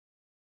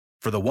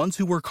For the ones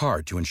who work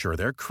hard to ensure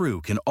their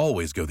crew can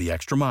always go the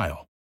extra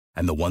mile,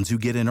 and the ones who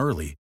get in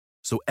early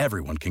so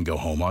everyone can go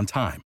home on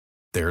time,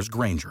 there's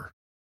Grainger,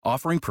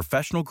 offering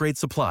professional-grade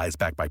supplies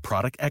backed by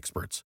product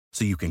experts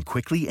so you can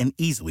quickly and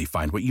easily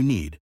find what you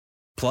need.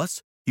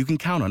 Plus, you can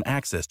count on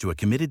access to a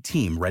committed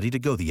team ready to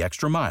go the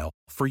extra mile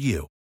for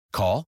you.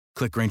 Call,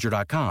 click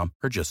Grainger.com,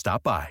 or just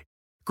stop by.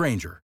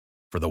 Grainger,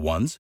 for the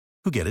ones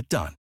who get it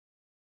done.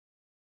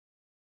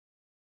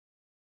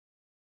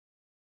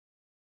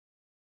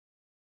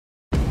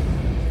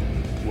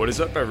 What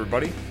is up,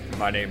 everybody?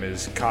 My name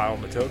is Kyle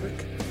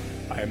Matovic.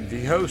 I am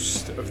the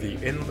host of the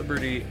In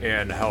Liberty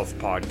and Health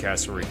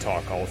podcast, where we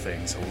talk all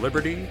things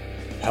liberty,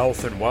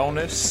 health, and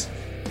wellness,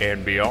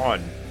 and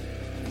beyond.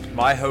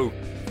 My hope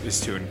is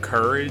to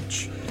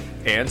encourage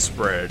and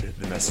spread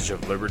the message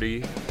of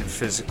liberty and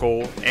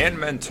physical and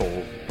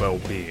mental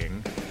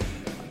well-being.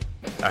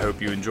 I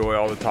hope you enjoy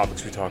all the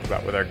topics we talk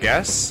about with our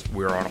guests.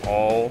 We're on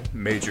all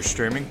major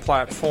streaming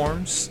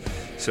platforms,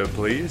 so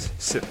please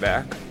sit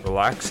back,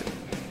 relax,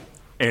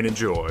 and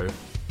enjoy.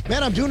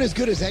 Man, I'm doing as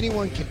good as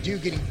anyone can do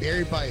getting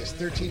buried by his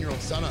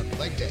 13-year-old son on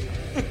leg day.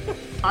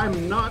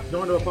 I'm not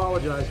going to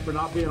apologize for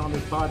not being on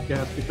this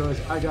podcast because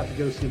I got to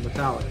go see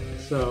Metallica.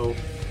 So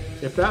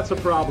if that's a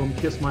problem,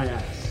 kiss my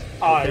ass.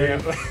 Okay?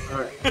 Yeah. All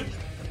right.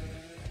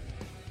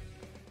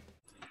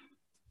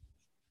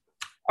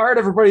 All right,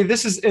 everybody,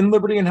 this is In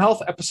Liberty and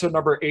Health, episode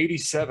number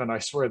 87. I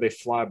swear they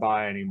fly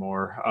by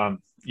anymore.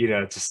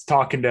 Just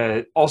talking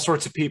to all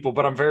sorts of people,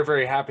 but I'm very,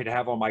 very happy to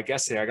have on my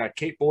guest today. I got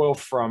Kate Boyle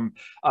from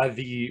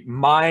the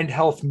Mind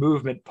Health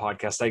Movement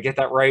podcast. I get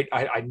that right?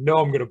 I know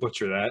I'm going to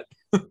butcher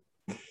that.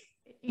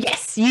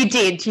 Yes, you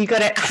did. You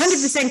got it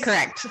 100%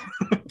 correct.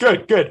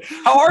 Good.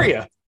 How are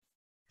you?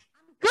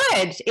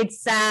 Good.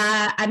 It's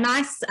a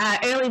nice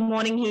early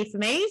morning here for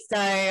me, so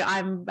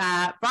I'm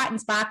bright and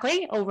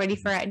sparkly, all ready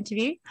for our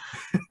interview.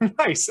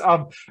 Nice.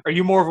 Are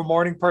you more of a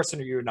morning person,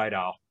 or are you a night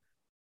owl?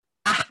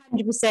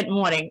 100%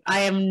 morning. I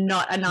am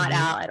not a night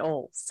owl at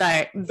all.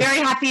 So very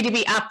happy to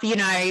be up,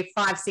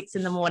 5, 6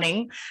 in the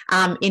morning,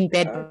 in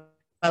bed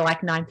by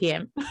like 9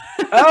 p.m.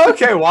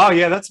 Okay. Wow.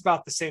 Yeah, that's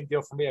about the same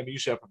deal for me. I'm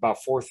usually up about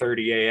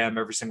 4:30 a.m.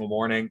 every single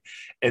morning,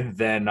 and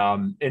then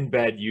in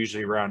bed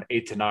usually around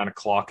 8 to 9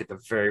 o'clock at the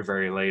very,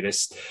 very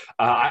latest.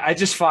 I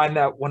just find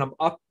that when I'm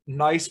up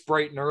nice,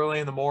 bright and early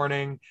in the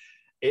morning,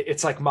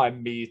 it's like my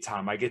me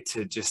time. I get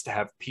to just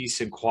have peace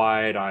and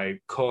quiet. I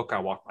cook, I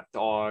walk my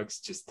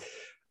dogs,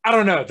 I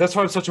don't know. That's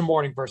why I'm such a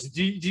morning person.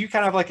 Do you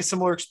kind of have like a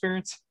similar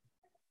experience?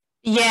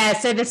 Yeah.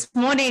 So this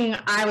morning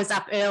I was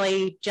up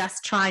early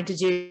just trying to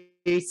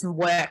do some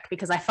work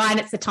because I find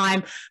it's the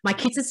time my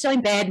kids are still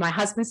in bed, my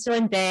husband's still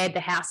in bed,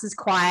 the house is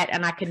quiet,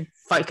 and I can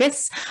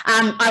focus.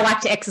 I like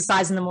to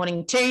exercise in the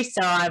morning too.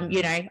 So I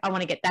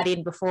want to get that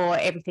in before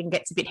everything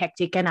gets a bit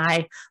hectic and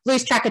I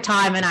lose track of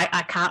time and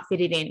I can't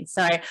fit it in.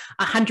 So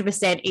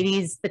 100%, it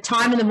is the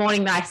time in the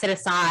morning that I set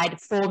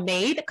aside for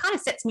me that kind of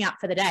sets me up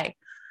for the day.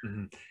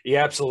 Mm-hmm.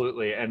 Yeah,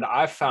 absolutely. And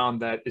I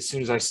found that as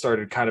soon as I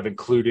started kind of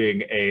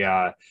including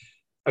a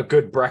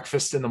good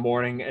breakfast in the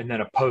morning and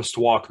then a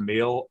post-walk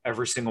meal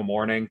every single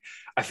morning,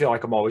 I feel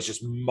like I'm always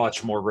just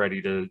much more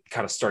ready to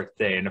kind of start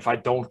the day. And if I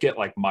don't get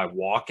like my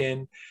walk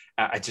in,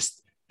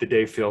 the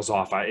day feels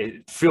off.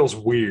 It feels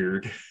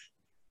weird.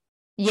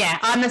 Yeah,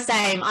 I'm the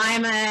same.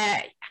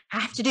 I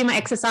have to do my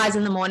exercise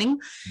in the morning.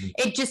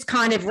 It just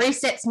kind of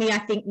resets me, I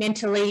think,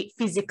 mentally,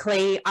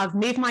 physically. I've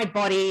moved my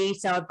body,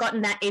 so I've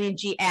gotten that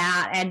energy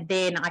out, and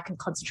then I can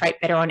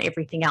concentrate better on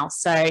everything else.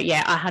 So,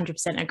 yeah, I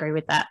 100% agree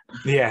with that.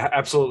 Yeah,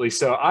 absolutely.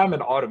 So I'm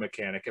an auto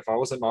mechanic. If I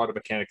wasn't an auto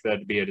mechanic,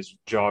 that'd be at his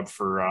job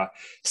for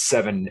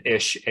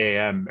 7-ish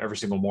a.m. every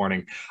single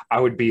morning. I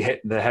would be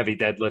hitting the heavy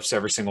deadlifts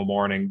every single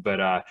morning,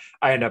 but I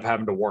end up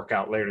having to work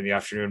out later in the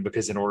afternoon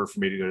because in order for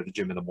me to go to the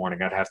gym in the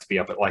morning, I'd have to be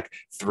up at like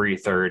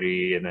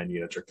 3:30 and then,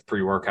 drink the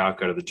pre-workout,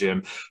 go to the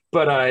gym.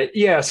 But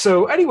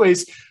so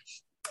anyways,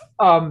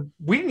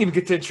 we didn't even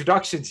get to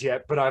introductions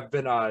yet, but I've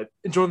been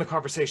enjoying the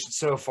conversation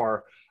so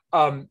far.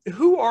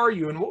 Who are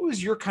you, and what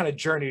was your kind of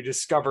journey to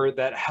discover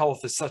that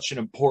health is such an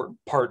important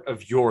part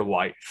of your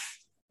life?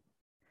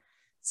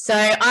 So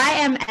I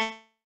am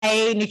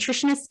a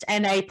nutritionist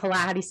and a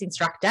Pilates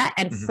instructor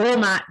and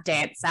former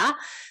dancer.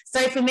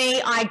 So for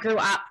me, I grew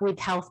up with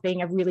health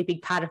being a really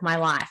big part of my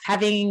life,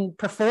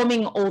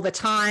 performing all the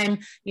time,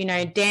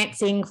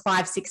 dancing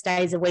 5-6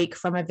 days a week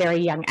from a very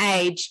young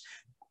age.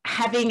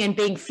 Having and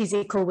being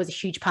physical was a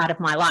huge part of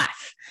my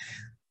life.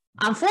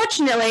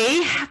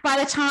 Unfortunately,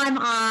 by the time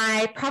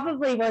I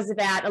probably was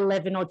about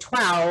 11 or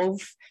 12,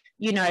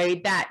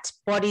 that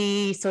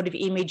body sort of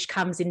image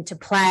comes into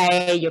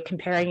play. You're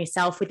comparing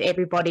yourself with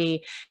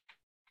everybody.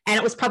 And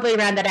it was probably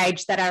around that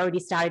age that I already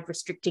started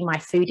restricting my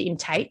food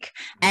intake.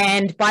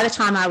 And by the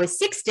time I was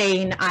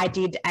 16, I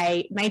did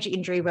a major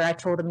injury where I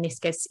tore the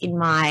meniscus in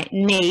my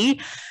knee,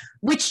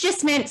 which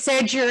just meant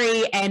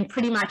surgery, and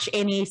pretty much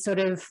any sort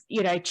of,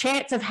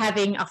 chance of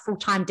having a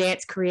full-time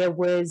dance career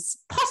was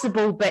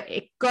possible, but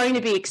it's going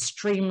to be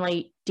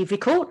extremely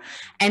difficult.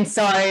 And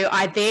so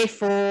I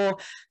therefore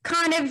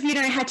kind of,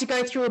 had to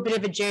go through a bit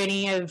of a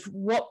journey of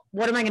what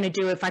am I going to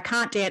do? If I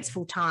can't dance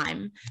full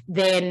time,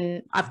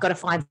 then I've got to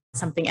find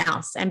something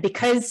else. And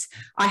because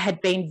I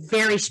had been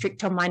very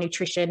strict on my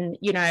nutrition,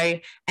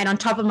 and on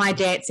top of my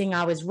dancing,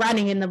 I was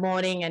running in the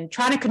morning and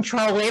trying to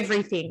control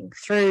everything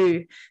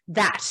through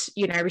that,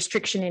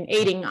 restriction in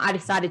eating, I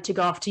decided to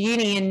go off to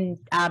uni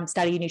and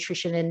study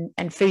nutrition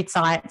and food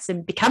science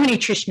and become a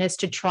nutritionist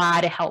to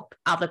try to help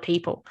other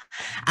people.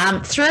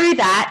 Through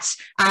that,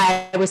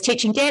 I was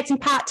teaching dancing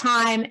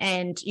part-time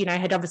and,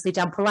 had obviously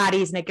done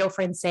Pilates, and a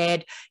girlfriend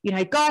said,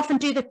 go off and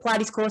do the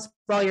Pilates course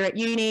while you're at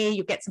uni,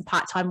 you'll get some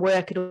part-time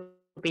work, it'll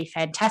be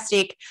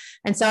fantastic.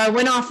 And so I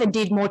went off and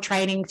did more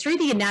training through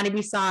the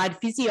anatomy side,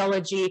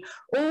 physiology,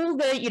 all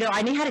the,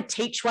 I knew how to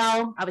teach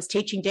well, I was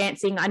teaching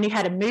dancing, I knew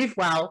how to move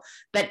well,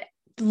 but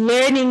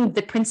learning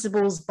the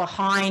principles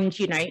behind,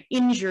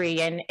 injury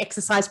and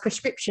exercise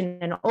prescription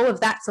and all of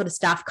that sort of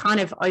stuff kind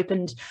of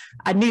opened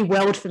a new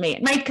world for me.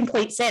 It made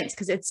complete sense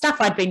because it's stuff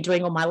I'd been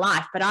doing all my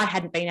life, but I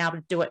hadn't been able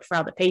to do it for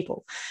other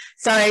people.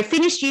 So I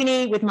finished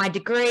uni with my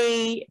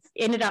degree,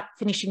 ended up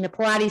finishing the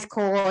Pilates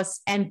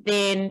course, and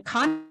then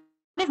kind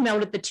of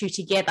melded the two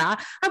together.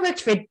 I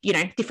worked for,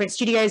 different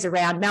studios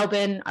around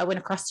Melbourne. I went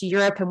across to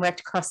Europe and worked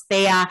across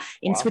there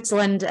in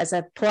Switzerland as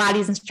a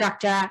Pilates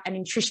instructor and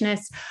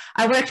nutritionist.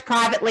 I worked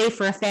privately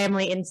for a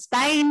family in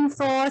Spain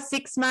for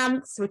 6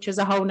 months, which was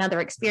a whole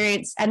nother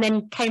experience, and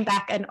then came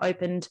back and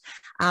opened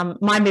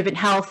Mind Movement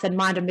Health and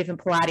Mind and Movement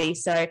Pilates.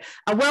 So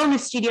a wellness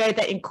studio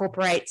that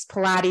incorporates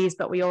Pilates,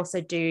 but we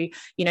also do,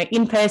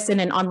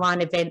 in-person and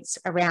online events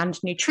around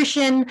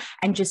nutrition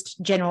and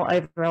just general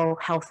overall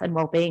health and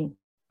well-being.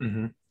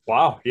 Mm-hmm.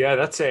 Wow. Yeah,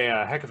 that's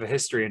a heck of a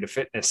history into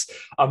fitness.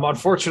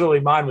 Unfortunately,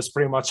 mine was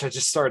pretty much, I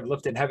just started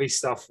lifting heavy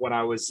stuff when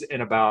I was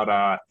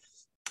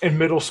in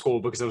middle school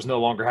because I was no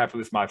longer happy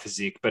with my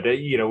physique. But,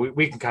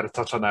 we can kind of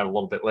touch on that a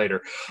little bit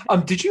later.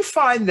 Did you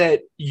find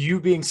that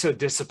you being so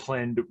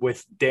disciplined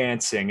with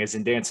dancing, as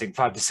in dancing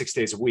 5 to 6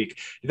 days a week,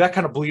 did that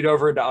kind of bleed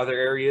over into other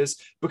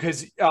areas?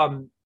 Because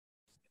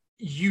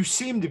you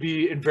seem to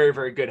be in very,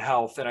 very good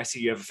health, and I see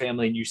you have a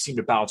family, and you seem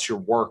to balance your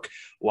work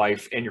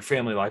life and your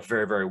family life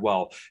very, very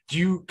well. Do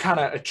you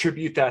kind of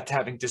attribute that to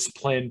having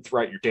discipline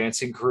throughout your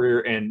dancing career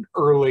and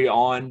early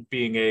on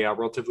being a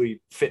relatively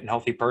fit and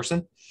healthy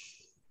person?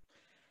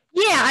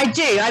 Yeah, I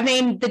do. I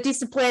mean, the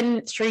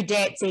discipline through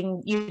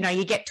dancing,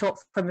 you get taught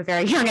from a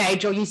very young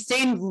age, or you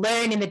soon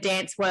learn in the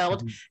dance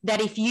world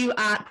that if you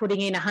aren't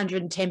putting in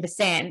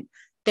 110%,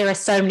 there are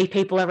so many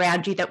people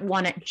around you that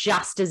want it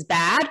just as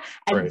bad,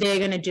 and they're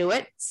going to do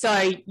it.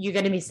 So you're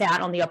going to miss out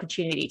on the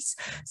opportunities.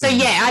 So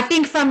yeah, I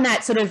think from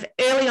that sort of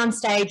early on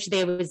stage,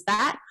 there was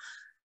that.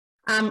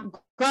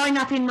 Growing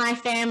up in my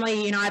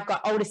family, I've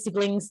got older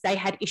siblings. They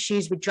had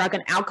issues with drug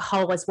and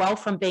alcohol as well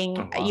from being,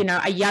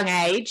 a young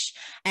age.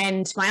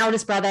 And my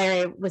oldest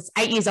brother was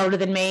 8 years older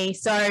than me.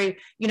 So,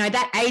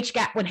 that age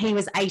gap when he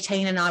was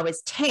 18 and I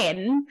was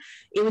 10,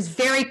 it was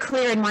very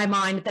clear in my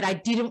mind that I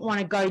didn't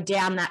want to go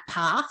down that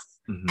path.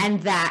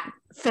 And that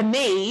for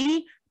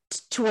me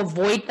to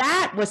avoid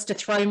that was to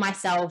throw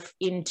myself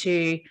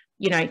into,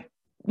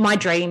 my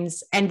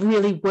dreams and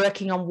really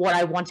working on what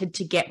I wanted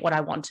to get what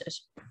I wanted.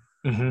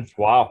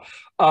 Wow.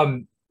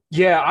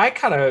 Yeah, I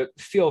kind of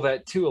feel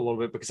that too a little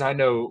bit, because I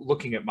know,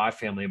 looking at my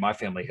family and my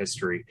family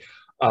history,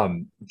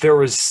 there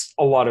was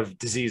a lot of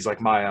disease.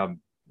 Like my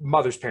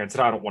mother's parents,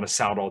 and I don't want to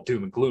sound all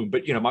doom and gloom,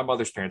 but my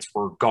mother's parents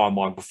were gone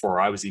long before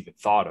I was even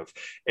thought of,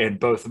 and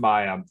both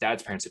my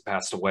dad's parents had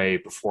passed away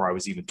before I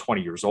was even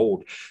 20 years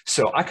old.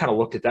 So I kind of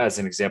looked at that as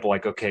an example,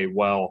 like, okay,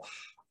 well,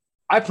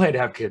 I plan to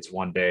have kids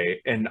one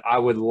day, and I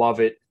would love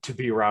it to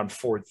be around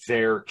for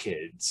their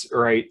kids,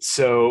 right?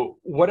 So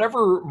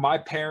whatever my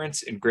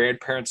parents and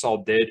grandparents all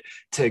did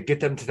to get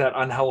them to that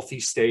unhealthy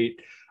state,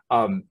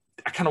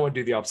 I kind of want to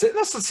do the opposite.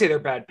 Let's not say they're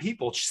bad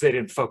people, just they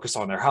didn't focus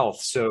on their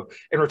health. So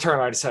in return,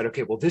 I decided,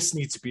 okay, well, this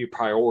needs to be a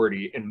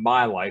priority in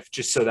my life,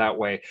 just so that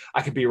way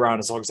I can be around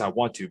as long as I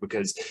want to.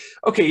 Because,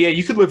 okay, yeah,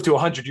 you could live to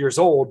 100 years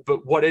old,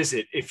 but what is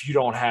it if you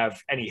don't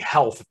have any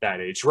health at that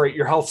age, right?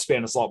 Your health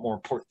span is a lot more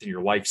important than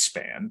your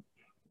lifespan.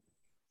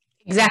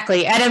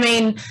 Exactly. And I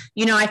mean,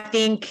 I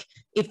think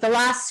if the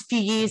last few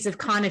years have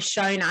kind of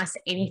shown us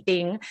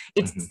anything,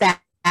 it's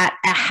that our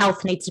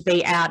health needs to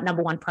be our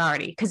number one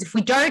priority. Because if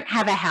we don't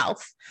have a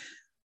health,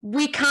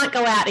 we can't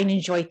go out and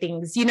enjoy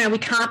things. We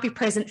can't be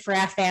present for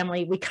our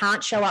family. We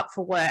can't show up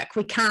for work.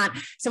 We can't.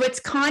 So it's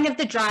kind of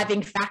the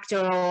driving factor,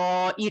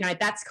 or,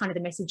 that's kind of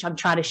the message I'm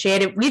trying to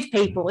share with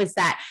people, is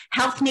that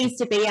health needs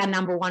to be our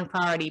number one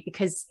priority,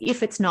 because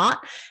if it's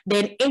not,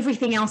 then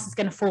everything else is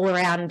going to fall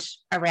around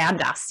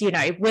us,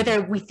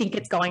 whether we think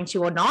it's going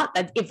to or not,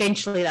 that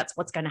eventually that's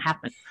what's going to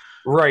happen.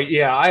 Right.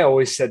 Yeah. I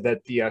always said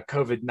that the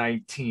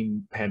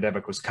COVID-19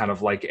 pandemic was kind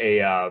of like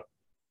a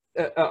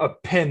a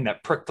pin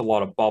that pricked a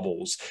lot of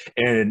bubbles.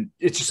 And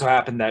it just so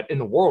happened that in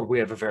the world, we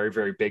have a very,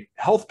 very big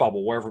health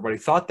bubble where everybody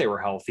thought they were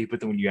healthy. But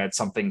then when you had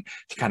something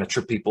to kind of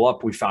trip people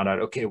up, we found out,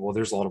 okay, well,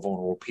 there's a lot of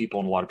vulnerable people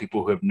and a lot of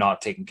people who have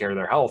not taken care of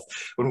their health.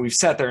 When we've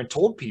sat there and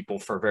told people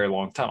for a very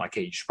long time, like,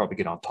 hey, you should probably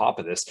get on top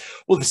of this.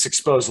 Well, this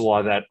exposed a lot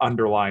of that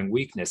underlying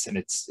weakness. And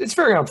it's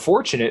very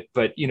unfortunate,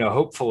 but,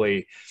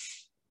 hopefully,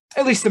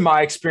 at least in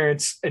my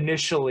experience,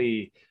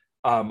 initially,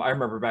 I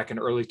remember back in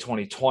early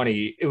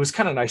 2020, it was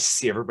kind of nice to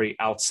see everybody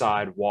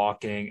outside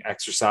walking,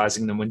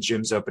 exercising. Then when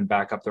gyms opened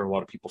back up, there were a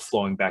lot of people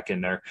flowing back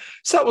in there.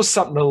 So that was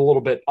something a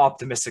little bit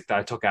optimistic that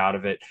I took out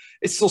of it.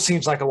 It still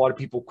seems like a lot of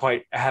people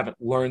quite haven't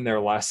learned their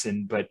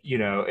lesson, but,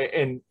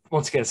 and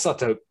once again, it's not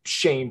to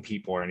shame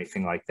people or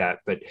anything like that,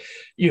 but,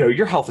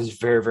 your health is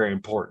very, very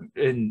important.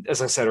 And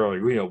as I said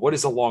earlier, what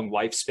is a long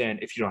lifespan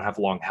if you don't have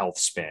a long health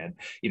span?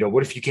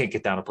 What if you can't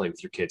get down and play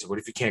with your kids? What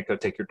if you can't go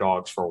take your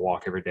dogs for a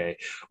walk every day?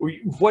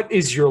 What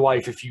is your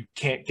life if you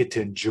can't get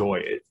to enjoy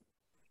it?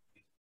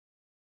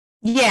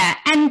 Yeah,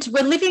 and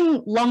we're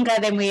living longer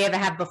than we ever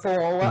have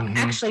before. Mm-hmm.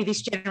 Actually,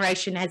 this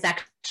generation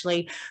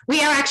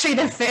we are actually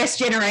the first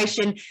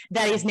generation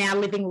that is now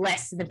living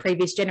less than the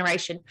previous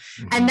generation.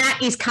 Mm-hmm. And that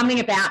is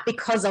coming about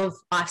because of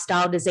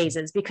lifestyle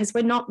diseases, because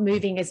we're not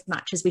moving as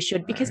much as we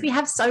should, because we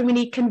have so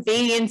many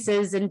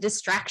conveniences and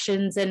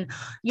distractions and,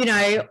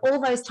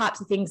 all those types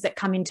of things that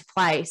come into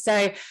play.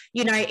 So,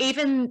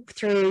 even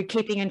through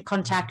keeping in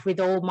contact with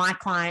all my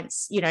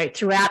clients,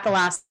 throughout the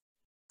last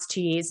 2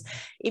 years,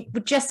 it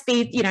would just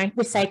be,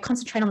 we say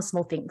concentrate on the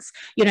small things.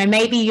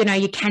 Maybe,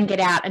 you can get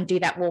out and do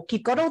that walk.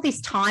 You've got all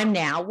this time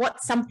now.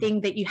 What's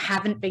something that you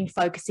haven't been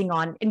focusing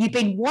on and you've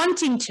been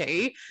wanting to,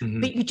 mm-hmm.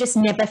 but you just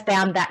never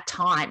found that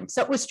time?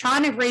 So it was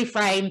trying to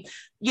reframe,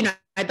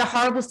 the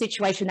horrible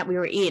situation that we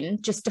were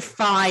in, just to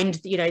find,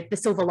 the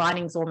silver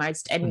linings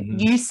almost, and mm-hmm.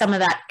 use some of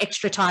that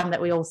extra time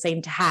that we all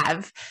seem to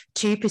have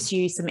to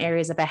pursue some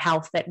areas of our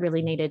health that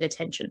really needed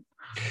attention.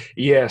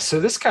 Yeah. So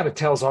this kind of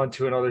tails on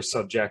to another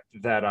subject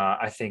that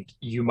I think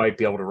you might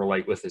be able to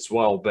relate with as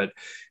well. But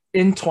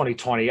in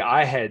 2020,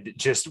 I had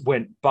just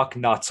went buck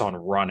nuts on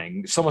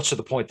running, so much to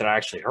the point that I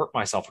actually hurt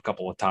myself a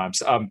couple of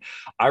times.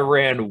 I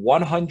ran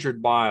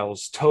 100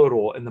 miles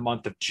total in the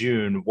month of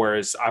June,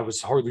 whereas I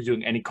was hardly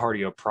doing any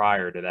cardio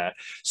prior to that.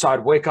 So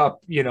I'd wake up,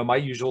 my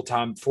usual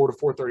time, 4 to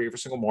 4:30 every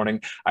single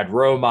morning. I'd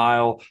row a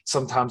mile.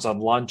 Sometimes on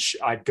lunch,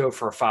 I'd go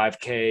for a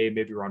 5K,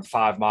 maybe run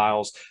 5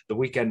 miles. The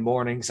weekend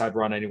mornings, I'd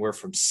run anywhere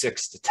from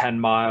 6 to 10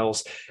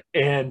 miles.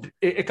 And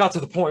it got to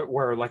the point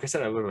where, like I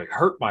said, I literally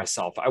hurt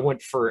myself. I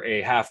went for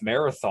a half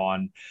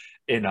marathon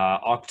in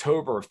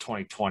October of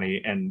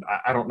 2020, and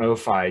I don't know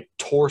if I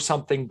tore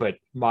something, but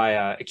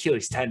my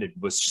Achilles tendon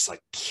was just like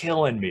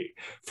killing me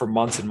for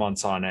months and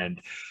months on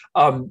end.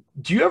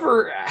 Do you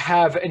ever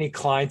have any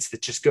clients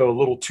that just go a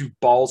little too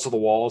balls to the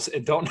walls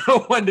and don't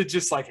know when to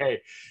just like,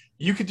 hey,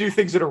 you could do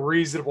things in a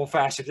reasonable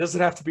fashion? It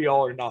doesn't have to be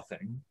all or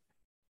nothing.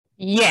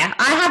 Yeah,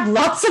 I have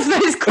lots of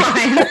those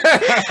clients.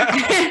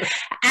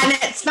 And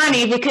it's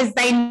funny because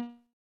they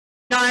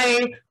know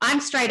I'm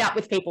straight up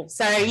with people.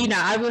 So,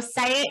 I will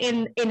say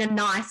it in a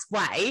nice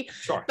way.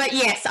 Sure. But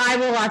yes,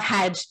 I've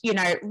had,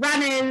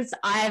 runners.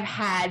 I've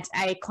had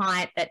a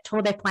client that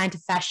tore their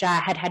plantar fascia,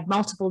 had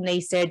multiple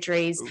knee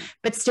surgeries, Ooh.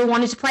 But still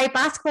wanted to play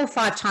basketball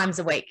 5 times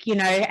a week,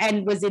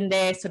 and was in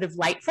their sort of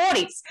late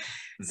 40s.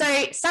 Mm-hmm.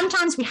 So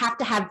sometimes we have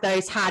to have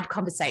those hard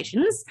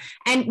conversations,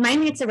 and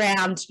mainly it's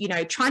around,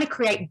 trying to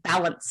create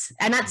balance.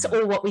 And that's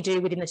all what we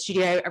do within the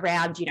studio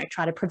around,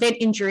 try to prevent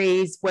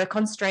injuries, work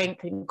on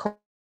strength, and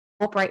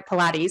incorporate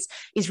Pilates,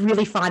 is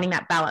really finding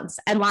that balance.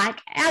 And like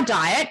our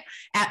diet,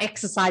 our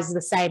exercise is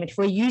the same. If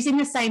we're using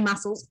the same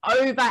muscles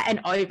over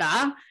and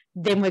over,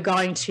 then we're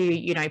going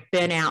to,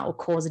 burn out or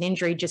cause an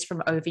injury just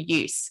from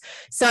overuse.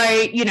 So,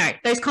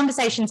 those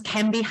conversations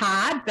can be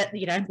hard, but,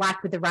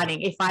 like with the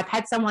running, if I've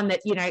had someone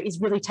that,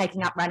 is really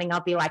taking up running,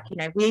 I'll be like,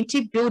 we need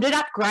to build it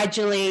up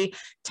gradually,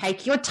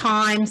 take your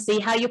time, see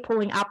how you're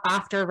pulling up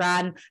after a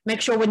run, make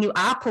sure when you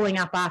are pulling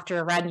up after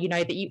a run,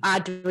 that you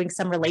are doing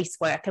some release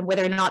work, and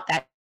whether or not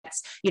that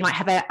you might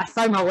have a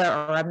foam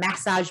roller or a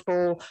massage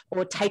ball,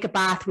 or take a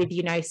bath with,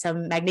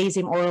 some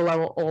magnesium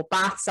oil or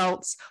bath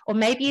salts, or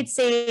maybe it's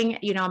seeing,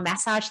 a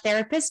massage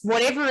therapist.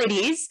 Whatever it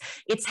is,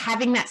 it's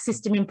having that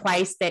system in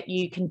place that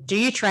you can do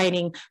your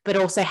training, but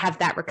also have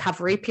that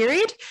recovery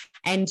period.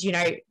 And,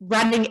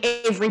 running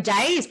every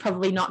day is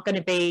probably not going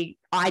to be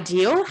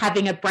ideal.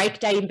 Having a break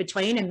day in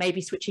between and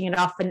maybe switching it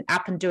off and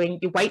up and doing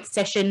your weight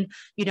session,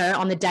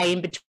 on the day in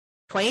between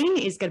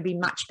is going to be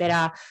much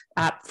better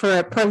for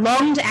a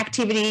prolonged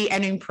activity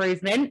and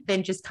improvement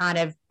than just kind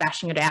of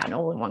bashing it out and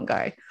all in one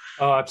go.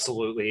 Oh,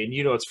 absolutely. And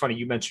it's funny,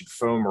 you mentioned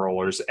foam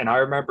rollers. And I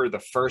remember the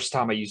first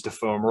time I used a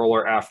foam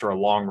roller after a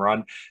long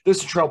run.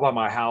 There's a trail by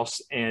my house,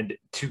 and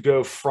to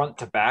go front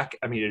to back,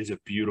 it is a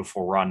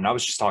beautiful run. And I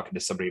was just talking to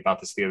somebody about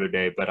this the other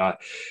day, but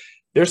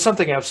there's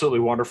something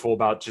absolutely wonderful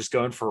about just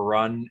going for a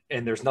run,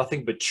 and there's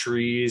nothing but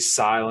trees,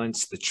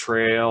 silence, the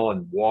trail,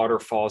 and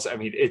waterfalls.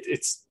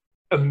 It's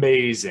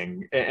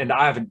amazing. And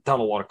I haven't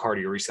done a lot of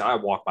cardio recently. I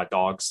walk my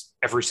dogs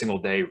every single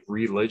day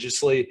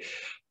religiously,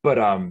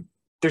 But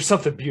there's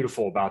something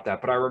beautiful about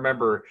that. But I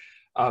remember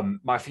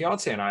my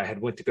fiance and I had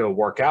went to go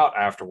work out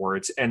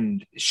afterwards,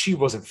 and she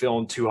wasn't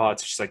feeling too hot.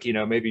 So she's like,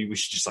 maybe we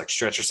should just like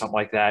stretch or something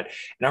like that.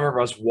 And I remember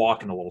I was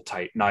walking a little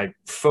tight, and I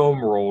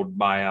foam rolled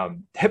my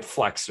hip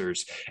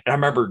flexors. And I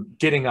remember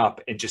getting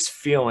up and just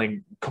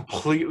feeling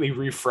completely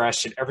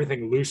refreshed and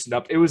everything loosened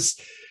up. It was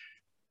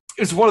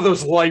one of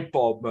those light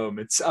bulb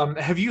moments.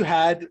 Have you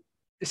had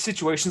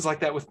situations like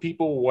that with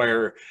people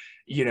where,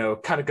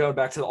 kind of going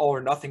back to the all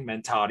or nothing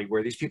mentality,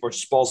 where these people are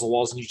just balls to the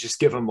walls and you just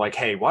give them like,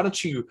 hey, why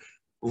don't you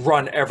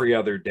run every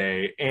other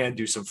day and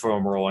do some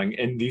foam rolling?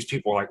 And these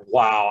people are like,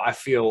 wow, I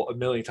feel a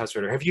million times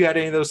better. Have you had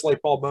any of those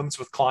light bulb moments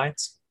with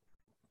clients?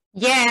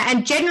 Yeah,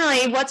 and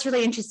generally what's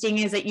really interesting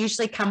is it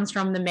usually comes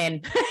from the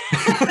men.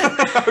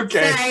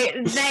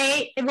 Okay.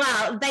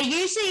 So they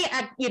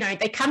usually,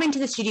 they come into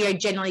the studio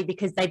generally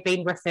because they've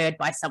been referred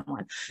by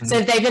someone. Mm-hmm.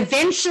 So they've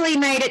eventually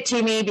made it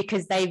to me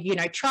because they've,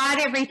 tried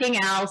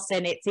everything else,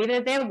 and it's either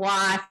their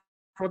wife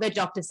or their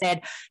doctor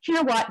said, you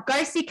know what,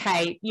 go see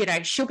Kate,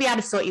 she'll be able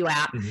to sort you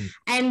out. Mm-hmm.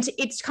 And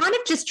it's kind of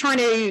just trying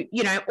to,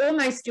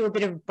 almost do a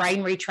bit of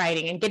brain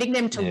retraining and getting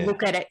them to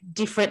look at it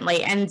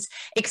differently, and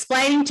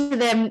explaining to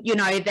them,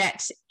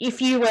 that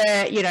if you were,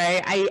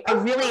 a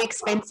really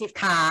expensive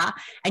car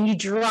and you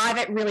drive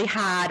it really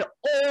hard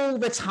all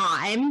the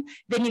time,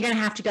 then you're going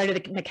to have to go to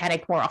the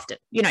mechanic more often.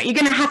 You're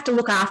going to have to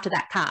look after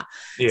that car.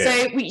 Yeah.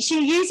 So she's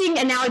using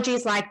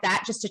analogies like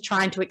that just to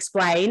try and to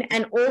explain,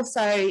 and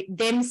also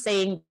them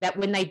seeing that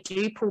when they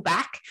do pull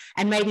back,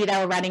 and maybe they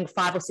were running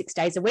 5 or 6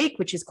 days a week,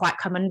 which is quite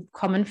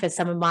common for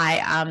some of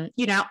my,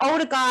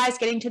 older guys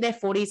getting to their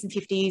 40s and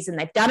 50s, and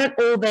they've done it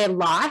all their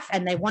life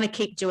and they want to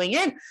keep doing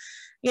it.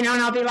 And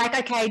I'll be like,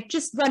 okay,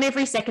 just run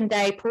every second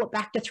day, pull it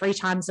back to 3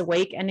 times a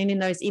week. And then in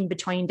those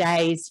in-between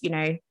days,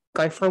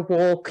 go for a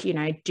walk,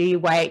 do your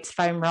weights,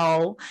 foam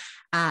roll.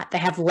 They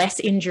have less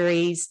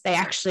injuries. They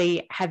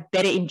actually have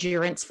better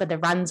endurance for the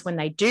runs when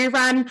they do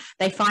run.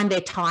 They find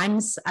their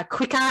times are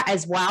quicker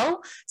as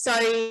well. So,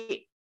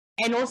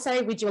 and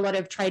also we do a lot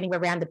of training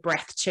around the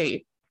breath too.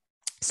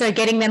 So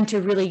getting them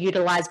to really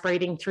utilize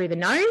breathing through the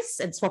nose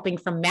and swapping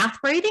from mouth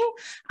breathing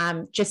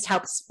just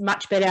helps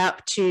much better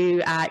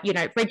to,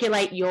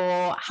 regulate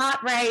your heart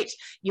rate,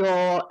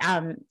 your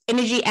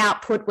energy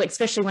output,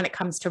 especially when it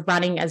comes to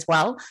running as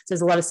well. So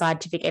there's a lot of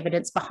scientific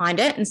evidence behind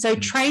it. And so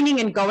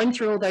training and going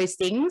through all those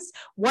things,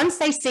 once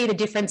they see the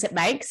difference it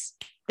makes,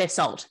 they're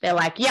sold. They're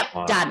like, yep,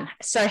 wow, done.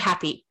 So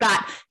happy.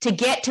 But to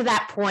get to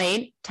that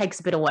point takes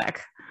a bit of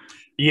work.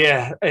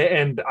 Yeah.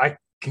 And I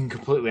can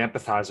completely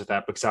empathize with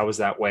that, because I was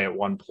that way at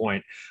one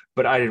point,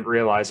 but I didn't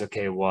realize,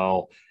 okay,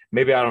 well,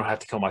 maybe I don't have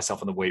to kill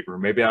myself in the weight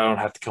room. Maybe I don't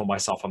have to kill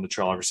myself on the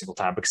trail every single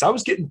time, because I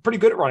was getting pretty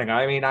good at running.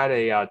 I mean, I had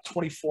a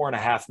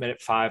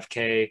 24.5-minute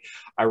 5K.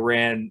 I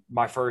ran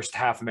my first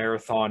half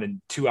marathon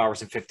in 2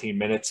 hours and 15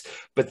 minutes.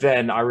 But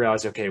then I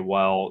realized, okay,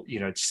 well,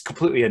 just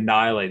completely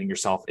annihilating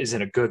yourself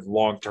isn't a good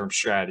long-term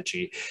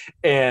strategy.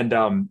 And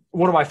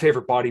one of my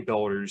favorite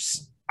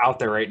bodybuilders out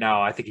there right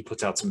now, I think he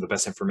puts out some of the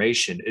best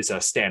information, is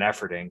Stan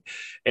Efferding.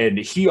 And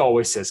he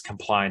always says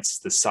compliance is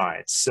the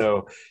science.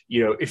 So,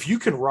 if you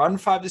can run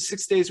 5 to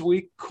 6 days a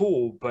week,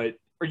 cool. But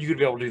are you going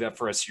to be able to do that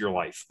for the rest of your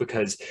life?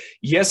 Because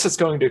yes, it's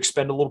going to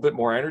expend a little bit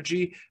more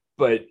energy,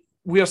 but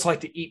we also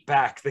like to eat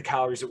back the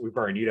calories that we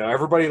burn.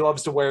 Everybody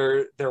loves to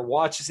wear their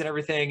watches and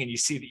everything, and you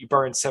see that you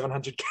burn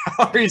 700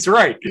 calories,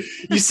 right?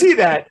 You see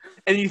that,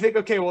 and you think,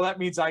 okay, well, that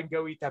means I can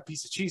go eat that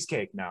piece of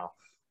cheesecake now.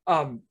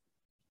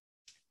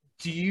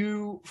 Do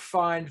you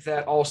find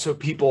that also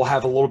people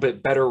have a little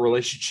bit better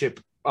relationship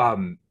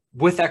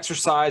with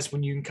exercise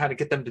when you can kind of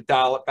get them to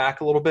dial it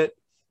back a little bit?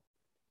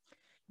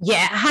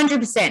 Yeah,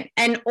 100%.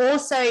 And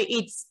also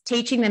it's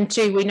teaching them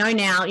too. We know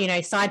now,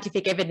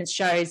 scientific evidence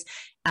shows,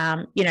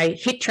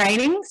 HIIT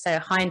training, so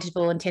high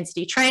interval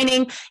intensity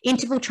training,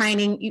 interval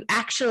training, you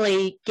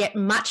actually get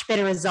much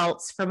better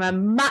results from a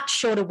much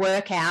shorter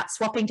workout,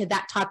 swapping to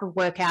that type of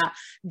workout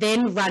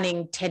than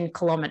running 10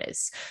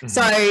 kilometers. Mm-hmm.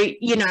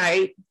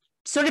 So,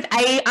 sort of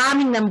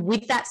arming them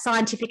with that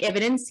scientific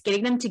evidence,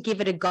 getting them to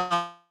give it a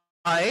go,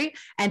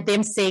 and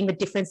them seeing the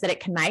difference that it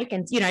can make.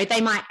 And,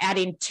 they might add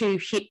in 2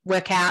 HIIT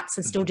workouts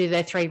and still do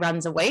their 3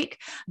 runs a week,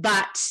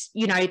 but,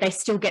 they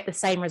still get the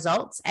same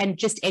results. And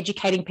just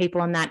educating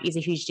people on that is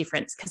a huge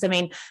difference. Because,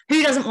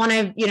 who doesn't want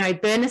to,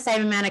 burn the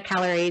same amount of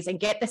calories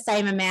and get the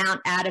same amount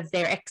out of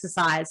their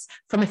exercise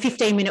from a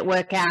 15-minute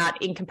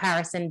workout in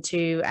comparison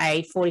to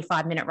a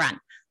 45-minute run?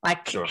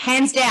 Like, sure,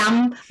 hands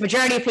down,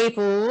 majority of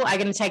people are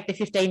going to take the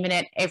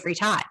 15-minute every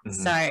time.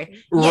 Mm-hmm. So,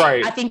 yeah,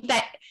 right. I think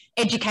that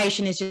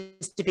education is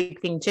just a big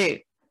thing too.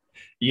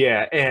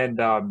 Yeah, and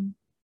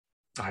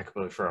I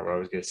completely forgot what I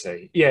was going to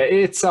say. Yeah,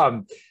 it's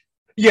a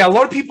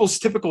lot of people's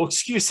typical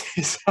excuse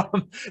is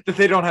that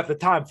they don't have the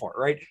time for it,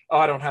 right? Oh,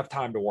 I don't have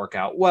time to work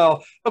out.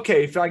 Well,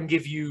 okay, if I can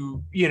give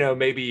you,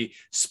 maybe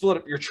split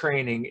up your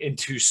training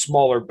into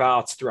smaller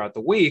bouts throughout the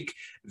week,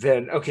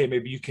 then okay,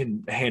 maybe you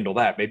can handle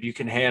that. Maybe you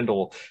can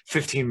handle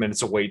 15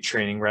 minutes of weight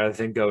training rather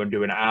than go and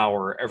do an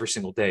hour every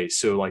single day.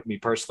 So like me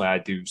personally, I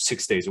do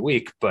 6 days a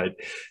week, but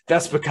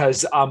that's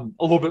because I'm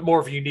a little bit more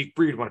of a unique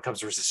breed when it comes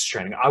to resistance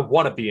training. I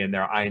want to be in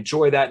there. I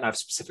enjoy that, and I have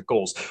specific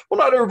goals. Well,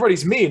 not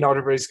everybody's me. Not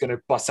everybody's going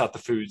to bust out the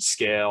food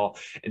scale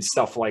and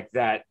stuff like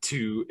that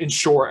to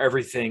ensure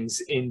everything's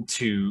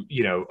into,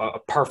 a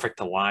perfect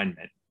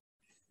alignment.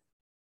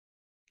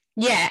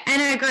 Yeah,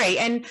 and I agree.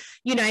 And,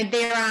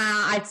 there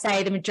are, I'd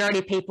say, the majority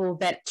of people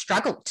that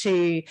struggle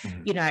to,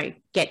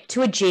 get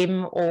to a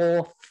gym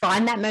or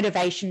find that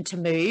motivation to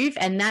move.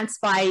 And that's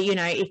by,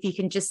 if you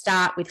can just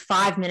start with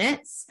 5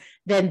 minutes,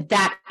 then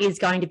that is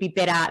going to be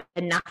better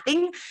than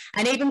nothing.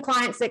 And even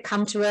clients that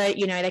come to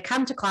they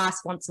come to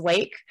class once a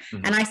week,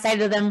 and I say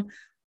to them,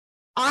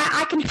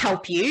 I can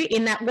help you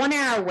in that 1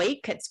 hour a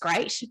week. It's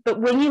great. But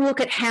when you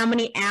look at how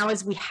many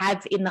hours we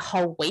have in the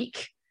whole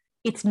week,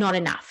 it's not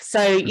enough. So,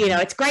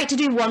 it's great to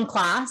do one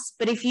class,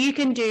 but if you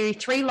can do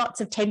 3 lots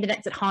of 10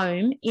 minutes at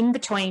home in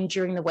between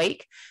during the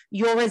week,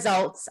 your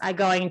results are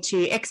going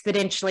to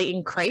exponentially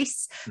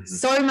increase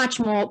so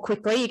much more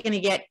quickly. You're going to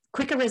get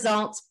quicker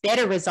results,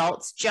 better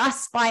results,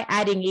 just by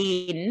adding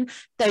in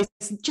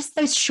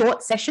those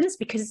short sessions,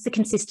 because it's the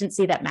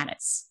consistency that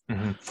matters.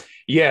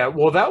 Yeah.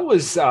 Well, that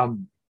was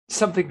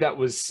something that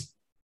was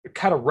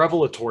kind of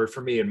revelatory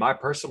for me in my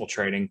personal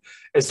training,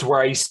 as to where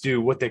I used to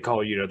do what they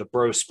call, the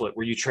bro split,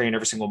 where you train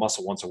every single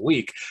muscle once a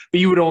week, but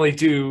you would only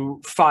do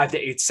 5 to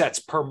 8 sets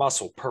per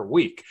muscle per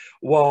week.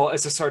 Well,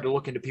 as I started to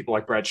look into people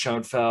like Brad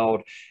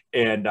Schoenfeld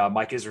and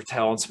Mike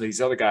Israetel and some of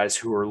these other guys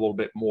who are a little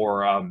bit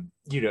more,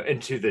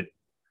 into the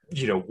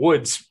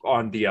woods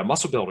on the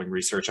muscle building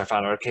research, I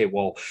found out, okay,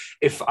 well,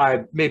 if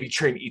I maybe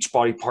train each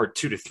body part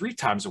 2 to 3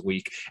 times a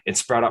week and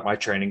spread out my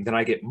training, then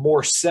I get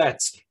more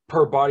sets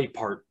per body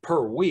part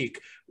per week,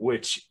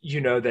 which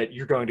that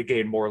you're going to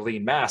gain more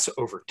lean mass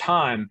over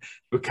time,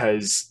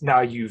 because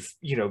now you've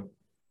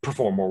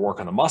perform more work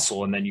on the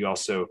muscle, and then you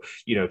also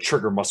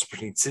trigger muscle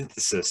protein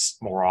synthesis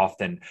more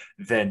often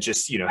than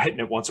just hitting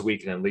it once a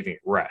week and then leaving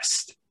it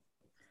rest.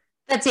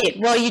 That's it.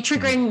 Well, you're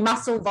triggering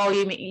muscle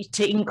volume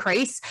to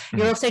increase.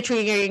 You're also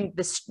triggering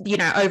this,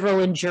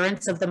 overall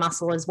endurance of the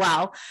muscle as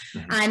well.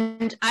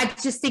 And I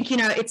just think,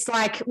 it's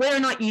like whether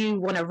or not you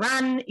want to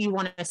run, you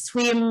want to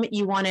swim,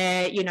 you want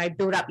to,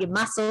 build up your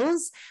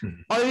muscles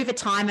over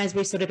time, as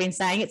we've sort of been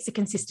saying, it's the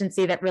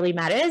consistency that really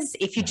matters.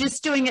 If you're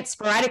just doing it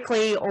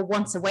sporadically or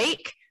once a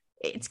week,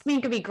 it's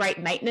going to be great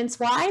maintenance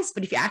wise,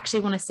 but if you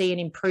actually want to see an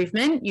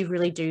improvement, you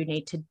really do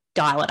need to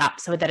dial it up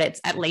so that it's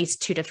at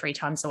least 2 to 3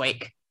 times a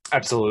week.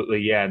 Absolutely.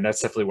 Yeah. And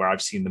that's definitely where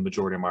I've seen the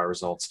majority of my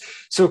results.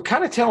 So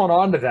kind of tailing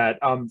on to that,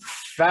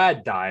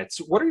 fad diets,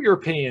 what are your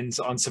opinions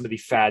on some of the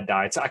fad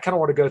diets? I kind of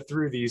want to go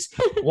through these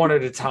one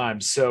at a time.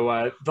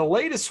 So the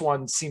latest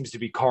one seems to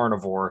be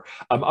carnivore.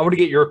 I want to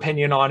get your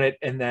opinion on it,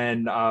 and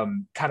then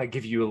kind of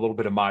give you a little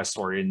bit of my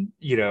story. And,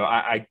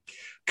 I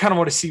kind of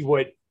want to see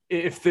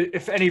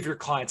if any of your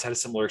clients had a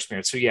similar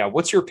experience. So yeah,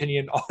 what's your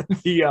opinion on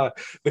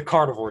the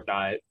carnivore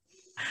diet?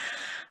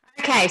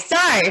 Okay, so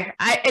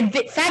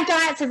fad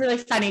diets are really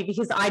funny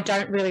because I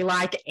don't really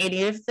like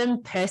any of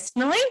them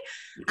personally.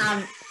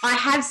 I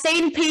have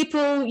seen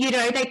people,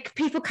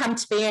 people come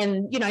to me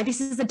and, this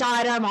is the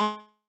diet I'm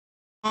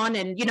on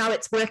and,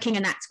 it's working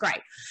and that's great.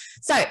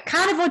 So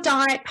carnivore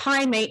diet,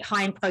 high in meat,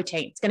 high in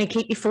protein. It's going to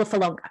keep you fuller for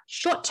longer.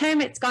 Short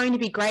term, it's going to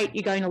be great.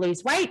 You're going to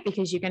lose weight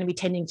because you're going to be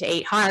tending to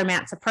eat higher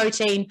amounts of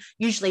protein,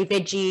 usually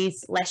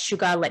veggies, less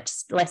sugar,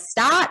 less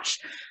starch,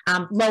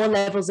 lower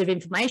levels of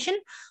inflammation.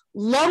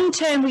 Long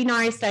term, we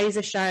know studies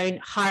have shown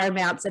higher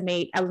amounts of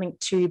meat are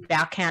linked to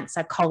bowel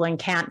cancer, colon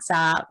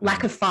cancer,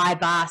 lack of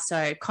fiber,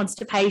 so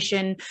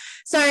constipation.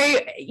 So,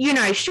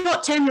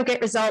 short term, you'll get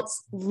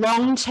results.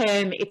 Long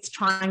term, it's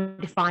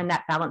trying to find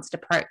that balanced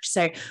approach.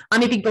 So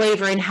I'm a big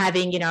believer in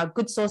having, a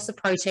good source of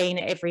protein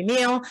at every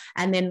meal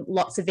and then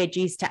lots of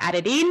veggies to add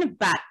it in.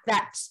 But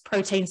that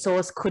protein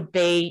source could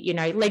be,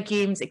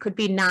 legumes, it could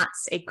be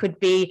nuts, it could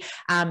be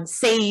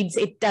seeds,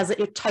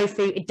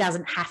 tofu, it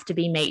doesn't have to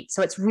be meat.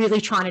 So it's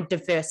really trying to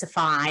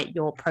diversify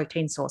your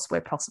protein source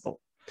where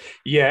possible.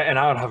 Yeah, and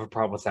I don't have a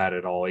problem with that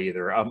at all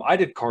either. I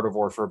did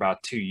carnivore for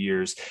about 2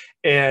 years,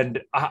 and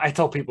I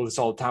tell people this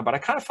all the time, but I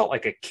kind of felt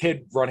like a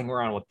kid running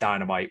around with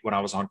dynamite when I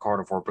was on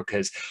carnivore,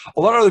 because a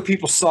lot of other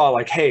people saw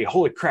like, hey,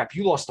 holy crap,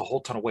 you lost a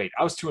whole ton of weight.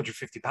 I was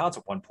 250 pounds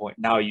at one point.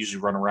 Now I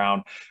usually run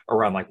around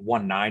like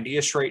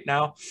 190-ish right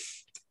now.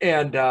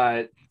 And,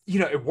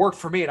 it worked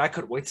for me, and I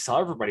couldn't wait to tell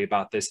everybody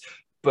about this,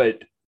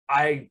 but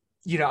I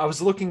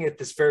was looking at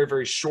this very,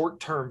 very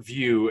short-term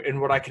view. And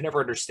what I can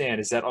never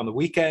understand is that on the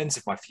weekends,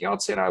 if my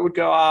fiance and I would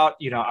go out,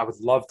 I would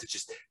love to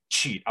just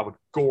cheat. I would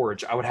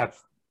gorge. I would have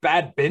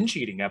bad binge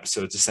eating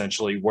episodes,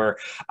 essentially, where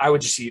I would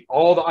just eat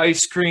all the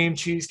ice cream,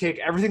 cheesecake,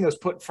 everything that was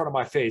put in front of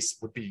my face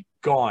would be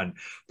gone.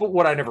 But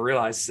what I never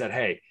realized is that,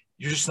 hey,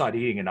 you're just not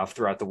eating enough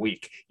throughout the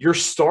week. You're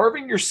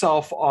starving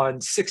yourself on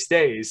 6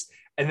 days.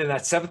 And then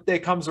that 7th day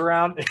comes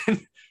around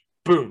and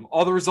boom,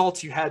 all the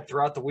results you had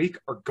throughout the week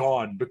are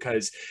gone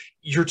because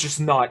you're just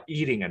not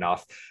eating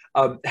enough.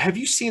 Have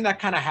you seen that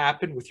kind of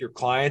happen with your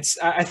clients?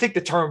 I think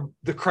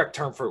the correct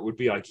term for it would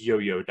be like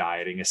yo-yo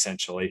dieting,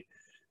 essentially.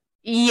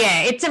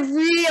 Yeah, it's a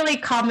really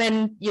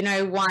common,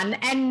 one.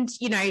 And,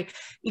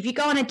 if you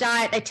go on a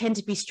diet, they tend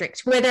to be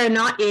strict, whether or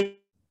not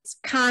it's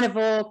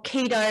carnivore,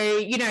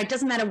 keto, it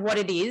doesn't matter what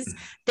it is,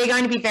 they're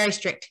going to be very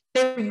strict.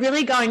 They're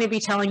really going to be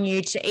telling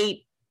you to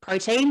eat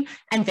protein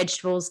and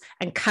vegetables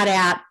and cut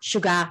out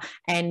sugar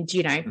and,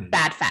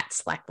 bad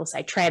fats, like we'll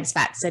say trans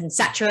fats and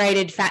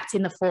saturated fats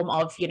in the form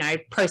of,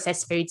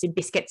 processed foods and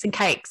biscuits and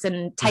cakes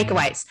and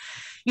takeaways.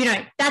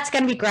 That's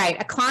going to be great.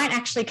 A client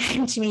actually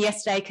came to me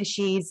yesterday because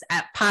she's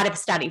part of a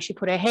study. She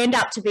put her hand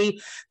up to be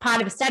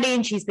part of a study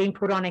and she's been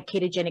put on a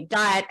ketogenic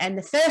diet. And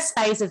the first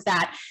phase of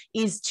that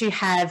is to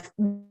have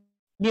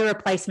meal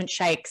replacement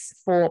shakes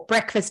for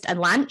breakfast and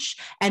lunch,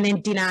 and then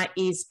dinner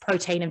is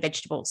protein and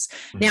vegetables.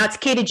 Now it's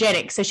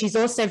ketogenic, so she's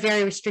also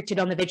very restricted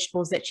on the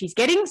vegetables that she's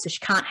getting, so she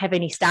can't have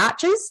any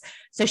starches.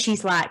 So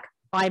she's like,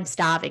 I'm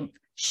starving.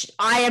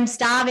 I am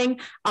starving.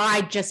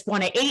 I just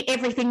want to eat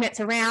everything that's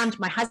around.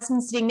 My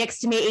husband's sitting next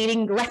to me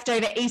eating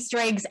leftover Easter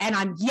eggs and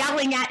I'm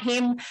yelling at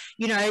him.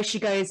 She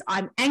goes,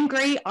 I'm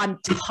angry. I'm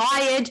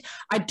tired.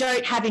 I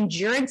don't have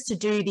endurance to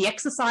do the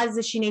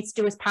exercises she needs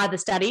to do as part of the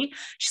study.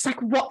 She's like,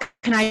 what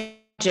can I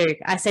do?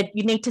 I said,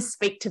 you need to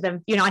speak to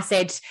them. I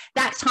said,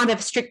 that kind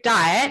of strict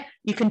diet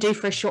you can do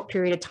for a short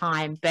period of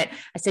time. But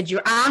I said,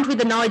 you're armed with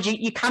the knowledge.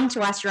 You come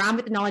to us, you're armed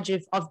with the knowledge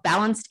of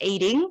balanced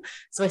eating.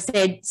 So I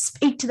said,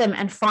 speak to them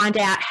and find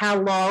out how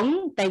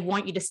long they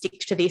want you to stick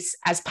to this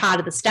as part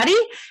of the study,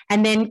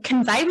 and then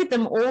convey with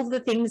them all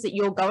the things that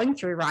you're going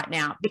through right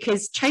now.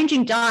 Because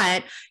changing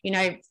diet,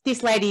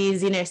 this lady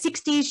is in her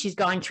 60s. She's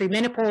going through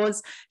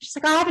menopause. She's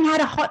like, I haven't had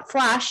a hot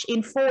flush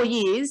in 4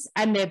 years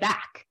and they're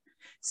back.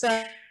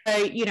 So,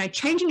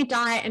 changing your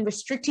diet and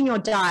restricting your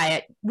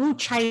diet will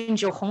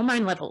change your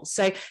hormone levels.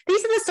 So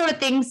these are the sort of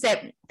things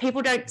that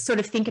people don't sort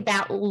of think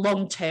about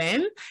long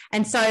term.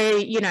 And so,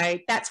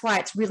 that's why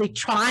it's really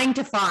trying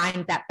to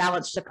find that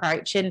balanced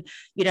approach. And,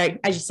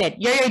 as you said,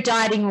 yo-yo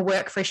dieting will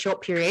work for a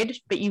short period,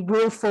 but you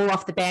will fall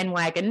off the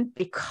bandwagon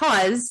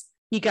because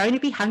you're going to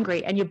be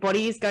hungry and your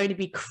body is going to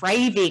be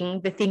craving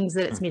the things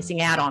that it's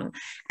missing out on.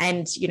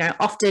 And,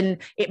 often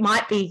it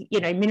might be,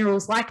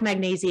 minerals like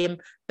magnesium,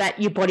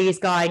 but your body is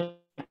going,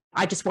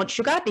 I just want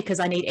sugar because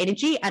I need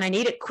energy and I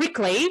need it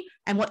quickly.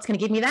 And what's going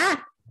to give me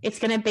that? It's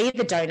going to be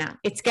the donut.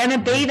 It's going to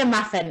be the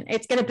muffin.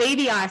 It's going to be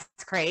the ice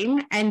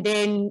cream. And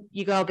then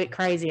you go a bit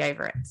crazy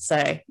over it.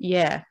 So,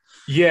 yeah.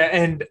 Yeah.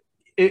 And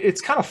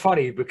it's kind of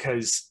funny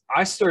because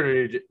I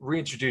started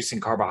reintroducing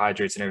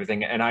carbohydrates and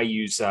everything, and I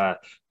use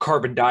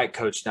Carbon Diet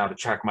Coach now to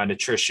track my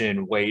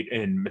nutrition, weight,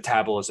 and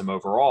metabolism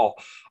overall.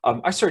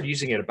 I started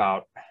using it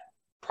about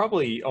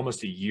probably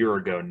almost a year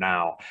ago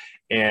now.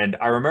 And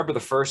I remember the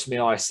first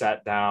meal I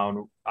sat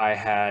down, I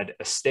had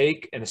a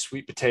steak and a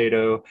sweet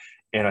potato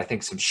and I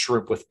think some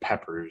shrimp with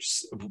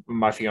peppers.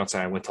 My fiance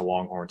and I went to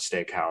Longhorn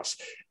Steakhouse,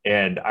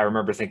 and I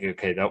remember thinking,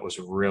 okay, that was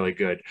really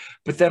good.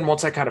 But then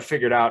once I kind of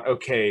figured out,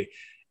 okay,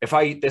 if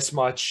I eat this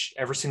much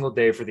every single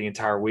day for the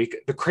entire week,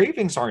 the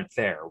cravings aren't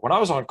there. When I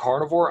was on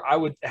carnivore, I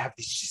would have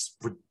these just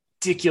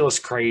ridiculous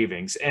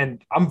cravings,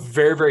 and I'm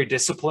very, very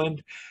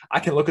disciplined. I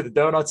can look at the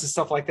donuts and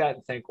stuff like that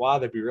and think, wow,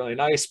 that'd be really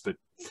nice.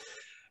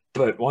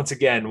 But once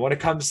again, when it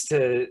comes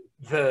to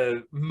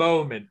the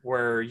moment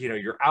where,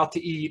 you're out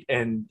to eat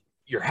and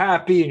you're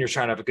happy and you're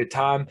trying to have a good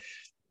time,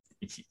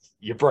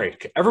 you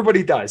break.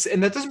 Everybody does.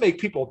 And that doesn't make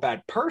people a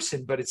bad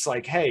person, but it's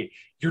like, hey,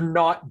 you're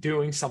not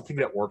doing something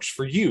that works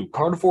for you.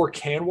 Carnivore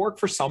can work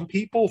for some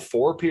people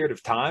for a period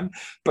of time.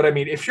 But I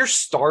mean, if you're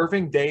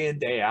starving day in,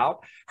 day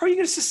out, how are you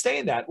going to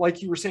sustain that?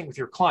 Like you were saying with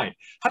your client,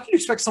 how can you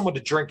expect someone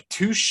to drink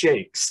 2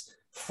 shakes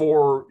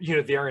for,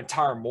 their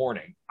entire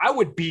morning? I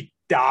would be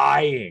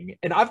dying.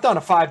 And I've done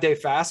a 5-day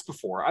fast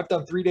before. I've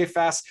done 3-day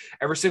fasts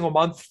every single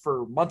month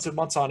for months and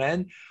months on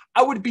end.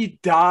 I would be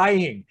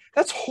dying.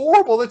 That's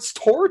horrible. That's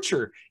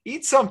torture.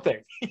 Eat something,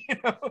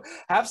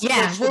 have some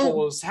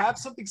vegetables, have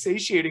something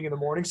satiating in the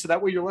morning. So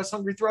that way you're less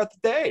hungry throughout the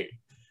day.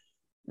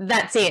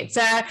 That's it.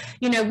 So,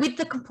 with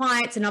the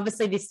compliance, and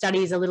obviously this study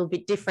is a little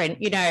bit different,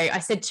 I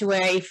said to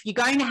her, if you're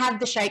going to have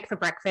the shake for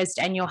breakfast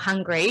and you're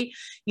hungry,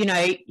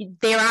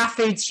 there are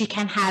foods you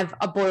can have.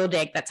 A boiled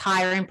egg that's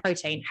higher in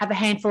protein, have a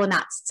handful of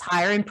nuts, it's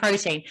higher in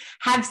protein,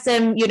 have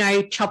some,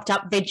 chopped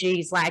up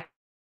veggies like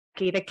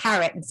either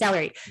carrot and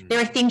celery.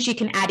 There are things you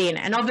can add in,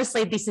 and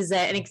obviously this is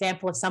an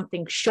example of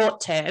something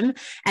short term.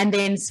 And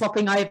then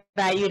swapping over,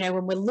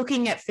 when we're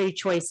looking at food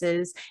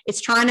choices,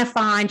 it's trying to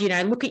find,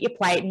 look at your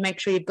plate and make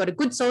sure you've got a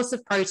good source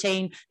of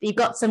protein, that you've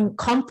got some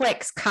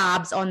complex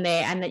carbs on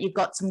there, and that you've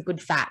got some good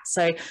fats.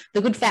 So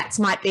the good fats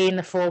might be in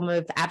the form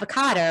of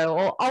avocado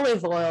or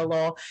olive oil,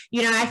 or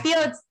I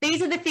feel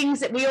these are the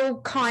things that we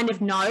all kind of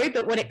know,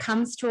 but when it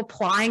comes to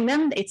applying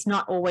them, it's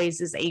not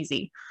always as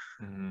easy.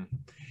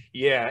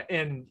 Yeah.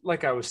 And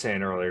like I was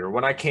saying earlier,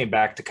 when I came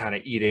back to kind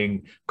of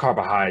eating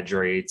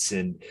carbohydrates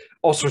and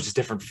all sorts of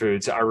different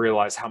foods, I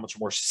realized how much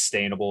more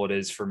sustainable it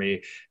is for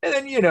me. And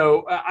then,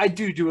 I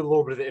do a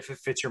little bit of the if it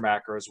fits your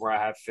macros, where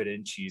I have fit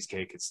in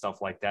cheesecake and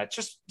stuff like that,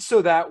 just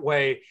so that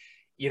way,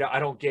 I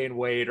don't gain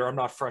weight or I'm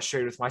not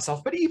frustrated with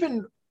myself. But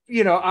even,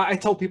 I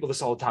tell people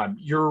this all the time,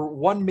 you're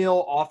one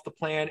meal off the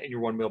plan and you're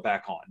one meal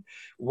back on,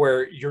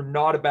 where you're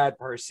not a bad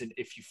person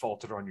if you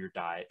faltered on your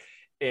diet.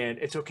 And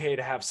it's okay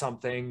to have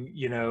something,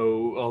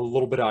 a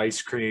little bit of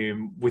ice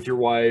cream with your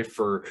wife,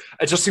 or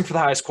adjusting for the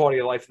highest quality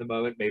of life in the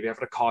moment, maybe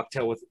having a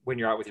cocktail when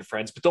you're out with your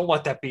friends, but don't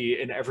let that be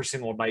an every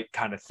single night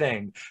kind of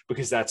thing,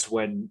 because that's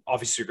when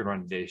obviously you're going to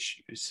run into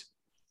issues.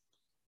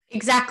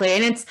 Exactly.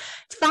 And it's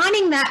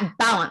finding that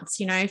balance,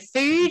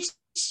 food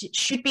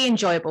should be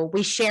enjoyable.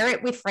 We share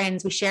it with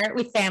friends, we share it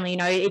with family,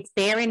 it's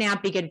there in our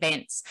big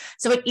events.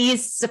 So it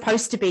is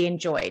supposed to be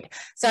enjoyed.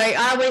 So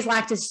I always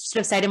like to sort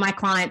of say to my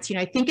clients,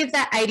 think of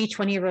that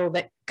 80-20 rule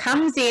that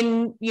comes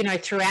in,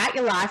 throughout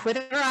your life,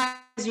 whether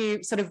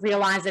you sort of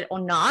realize it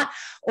or not,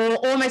 or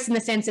almost in the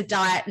sense of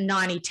diet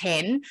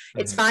 90-10.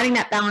 It's finding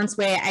that balance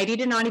where 80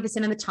 to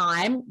 90% of the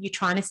time you're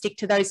trying to stick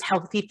to those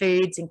healthy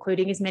foods,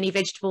 including as many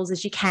vegetables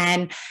as you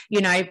can,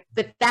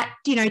 but that,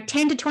 10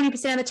 to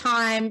 20% of the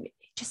time,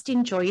 just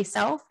enjoy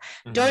yourself.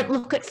 Don't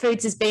look at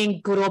foods as being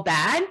good or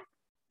bad.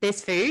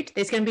 There's food.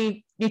 There's going to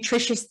be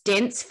nutritious,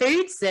 dense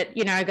foods that,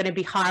 are going to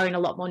be higher in a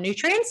lot more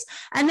nutrients.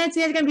 And then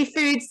there's going to be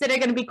foods that are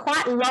going to be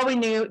quite low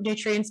in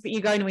nutrients, but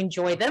you're going to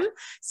enjoy them.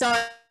 So,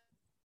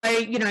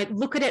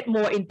 look at it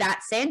more in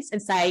that sense and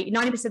say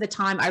 90% of the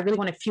time, I really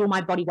want to fuel my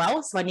body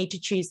well. So I need to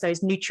choose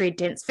those nutrient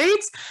dense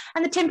foods.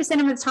 And the 10%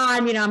 of the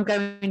time, I'm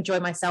going to enjoy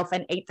myself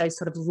and eat those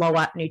sort of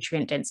lower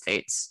nutrient dense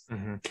foods.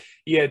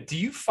 Yeah. Do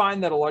you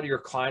find that a lot of your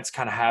clients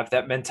kind of have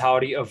that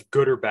mentality of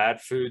good or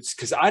bad foods?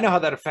 Because I know how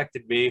that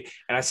affected me,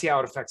 and I see how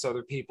it affects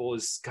other people,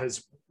 is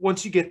because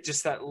once you get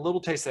just that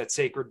little taste of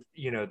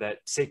that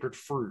sacred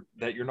fruit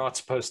that you're not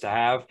supposed to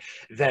have,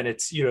 then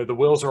it's, the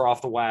wheels are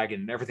off the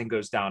wagon and everything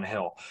goes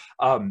downhill.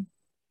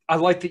 I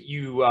like that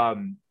you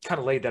kind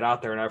of laid that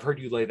out there, and I've heard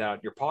you lay that out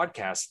in your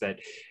podcast, that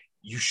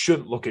you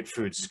shouldn't look at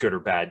foods as good or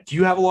bad. Do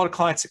you have a lot of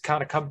clients that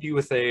kind of come to you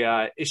with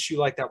a issue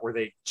like that, where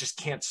they just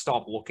can't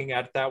stop looking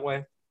at it that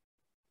way?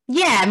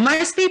 Yeah,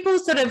 most people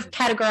sort of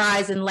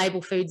categorize and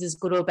label foods as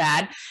good or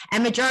bad.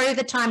 And majority of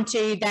the time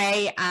too,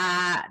 they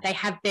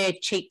have their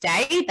cheat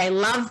day. They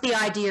love the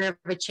idea of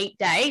a cheat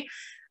day.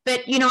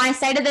 But, I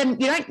say to them,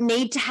 you don't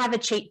need to have a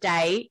cheat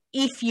day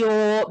if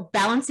you're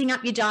balancing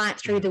up your diet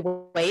through the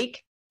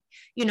week.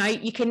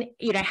 You can,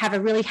 have a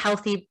really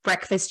healthy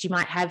breakfast. You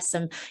might have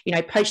some,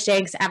 poached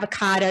eggs,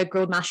 avocado,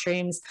 grilled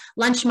mushrooms.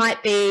 Lunch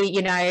might be,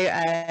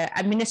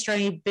 a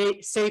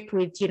minestrone soup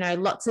with,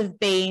 lots of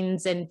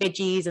beans and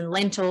veggies and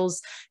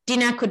lentils.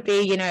 Dinner could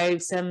be,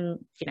 some,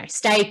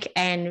 steak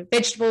and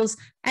vegetables.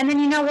 And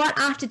then,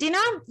 after dinner,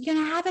 you're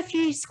going to have a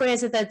few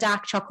squares of the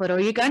dark chocolate, or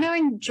you're going to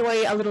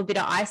enjoy a little bit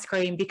of ice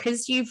cream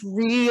because you've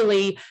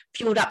really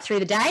fueled up through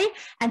the day.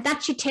 And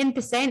that's your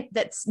 10%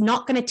 that's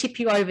not going to tip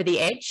you over the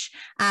edge.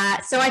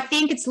 So I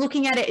think it's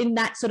looking at it in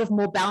that sort of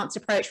more balanced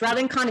approach, rather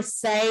than kind of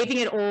saving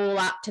it all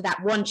up to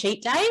that one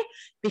cheat day,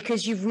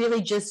 because you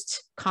really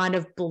just kind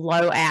of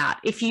blow out.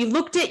 If you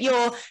looked at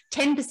your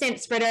 10%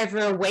 spread over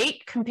a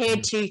week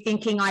compared to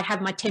thinking I'd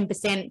have my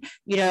 10%,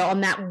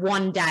 on that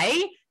one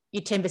day,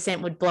 your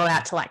 10% would blow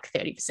out to like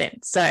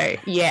 30%. So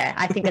yeah,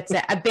 I think it's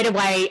a better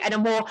way and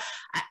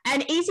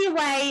an easier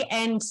way.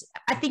 And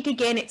I think,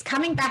 again, it's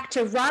coming back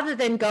to, rather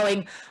than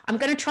going, I'm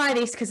going to try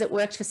this because it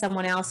worked for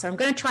someone else, or I'm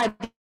going to try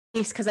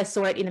this because I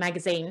saw it in the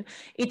magazine.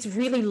 It's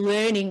really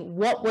learning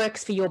what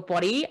works for your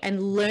body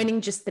and learning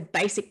just the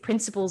basic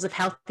principles of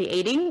healthy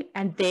eating,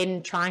 and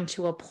then trying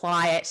to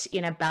apply it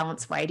in a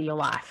balanced way to your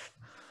life.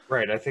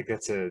 Right. I think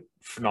that's a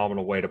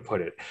phenomenal way to put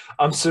it.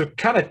 So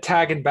kind of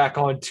tagging back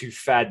on to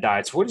fad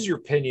diets, what is your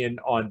opinion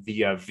on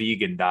the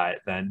vegan diet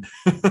then?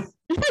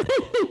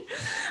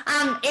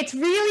 It's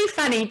really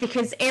funny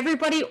because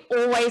everybody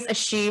always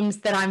assumes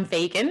that I'm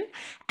vegan,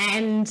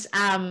 and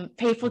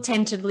people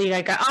tend to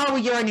go, oh, well,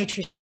 you're a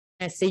nutritionist,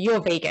 so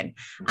you're vegan.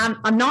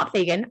 I'm not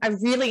vegan. I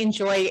really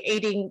enjoy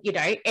eating,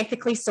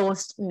 ethically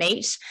sourced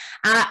meat.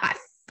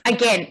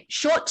 Again,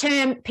 short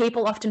term,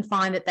 people often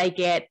find that they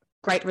get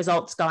great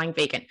results going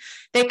vegan.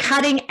 They're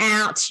cutting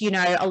out,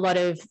 a lot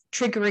of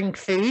triggering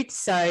foods.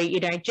 So,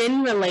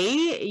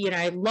 generally,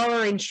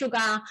 lower in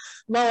sugar,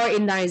 lower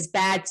in those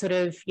bad sort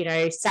of,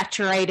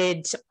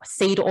 saturated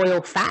seed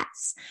oil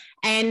fats.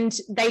 And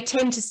they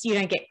tend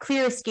to, get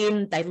clearer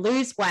skin, they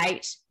lose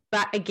weight.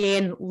 But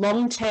again,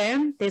 long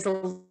term, there's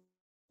a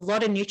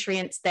lot of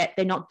nutrients that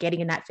they're not getting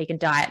in that vegan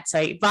diet.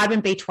 So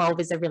vitamin B12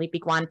 is a really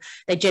big one.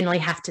 They generally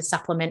have to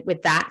supplement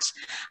with that.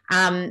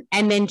 And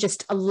then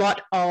just a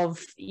lot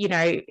of,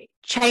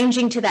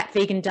 changing to that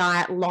vegan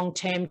diet long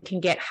term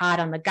can get hard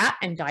on the gut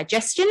and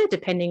digestion,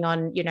 depending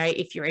on,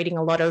 if you're eating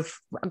a lot of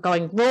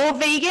going raw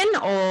vegan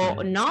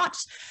or not.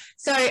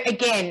 So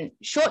again,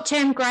 short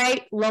term,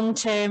 great. Long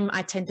term,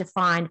 I tend to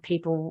find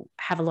people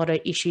have a lot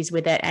of issues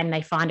with it, and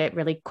they find it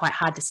really quite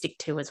hard to stick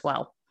to as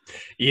well.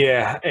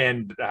 Yeah,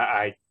 and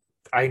I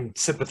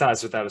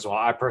sympathize with that as well.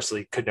 I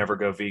personally could never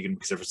go vegan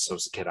because ever since I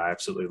was a kid, I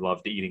absolutely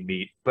loved eating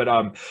meat. But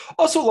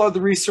also a lot of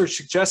the research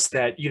suggests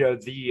that,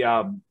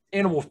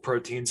 animal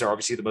proteins are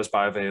obviously the most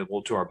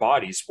bioavailable to our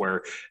bodies,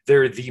 where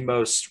they're the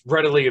most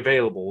readily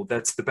available.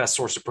 That's the best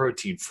source of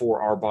protein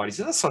for our bodies.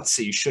 And that's not to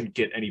say you shouldn't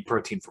get any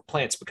protein from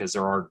plants, because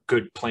there are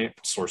good plant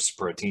sources of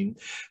protein.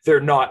 They're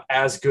not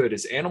as good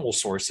as animal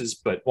sources,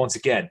 but once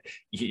again,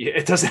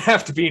 it doesn't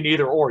have to be an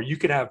either or. You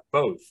can have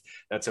both.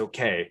 That's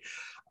okay.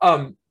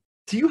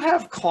 Do you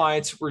have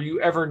clients where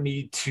you ever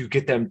need to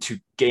get them to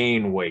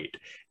gain weight,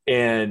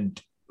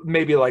 and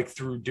maybe like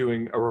through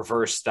doing a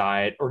reverse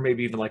diet, or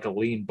maybe even like a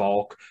lean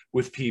bulk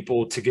with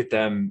people to get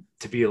them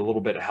to be a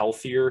little bit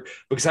healthier?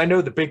 Because I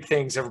know the big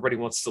things, everybody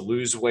wants to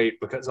lose weight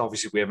because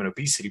obviously we have an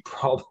obesity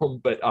problem,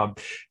 but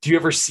do you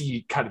ever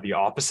see kind of the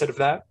opposite of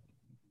that?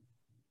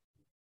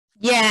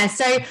 Yeah,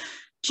 so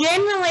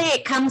generally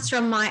it comes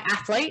from my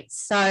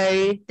athletes,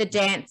 so the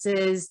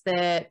dancers,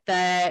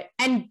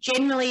 and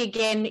generally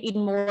again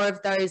in more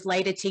of those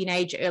later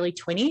teenage, early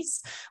 20s,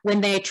 when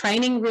they're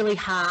training really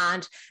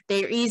hard,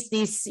 there is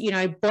this,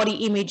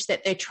 body image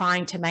that they're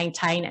trying to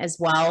maintain as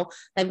well.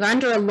 They're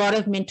under a lot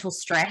of mental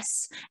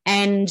stress,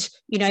 and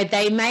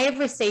they may have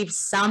received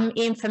some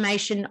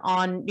information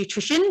on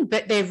nutrition,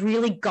 but they're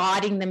really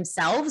guiding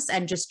themselves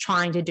and just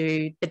trying to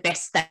do the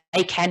best that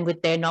they can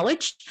with their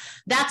knowledge.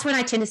 That's when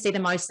I tend to see the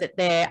most that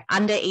they're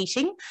under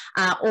eating,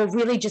 or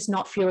really just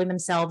not fueling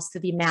themselves to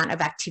the amount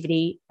of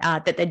activity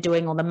that they're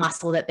doing, or the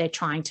muscle that they're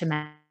trying to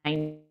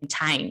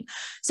maintain.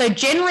 So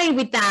generally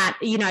with that,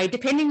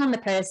 depending on the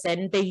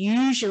person, they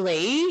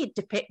usually,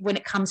 when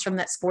it comes from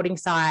that sporting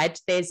side,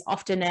 there's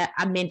often a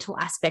mental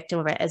aspect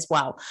of it as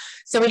well.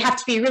 So we have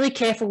to be really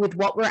careful with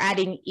what we're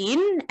adding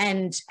in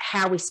and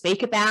how we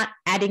speak about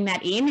adding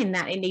that in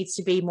that it needs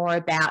to be more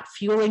about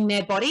fueling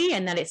their body,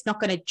 and that it's not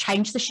going to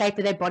change the shape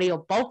of their body or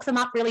bulk them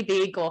up really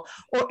big or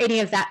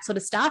any of that sort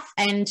of stuff.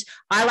 And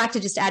I like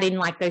to just add in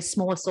like those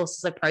smaller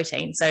sources of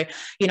protein. So,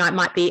 it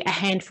might be a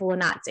handful of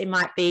nuts. It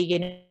might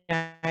be,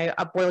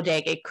 a boiled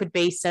egg. It could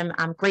be some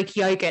Greek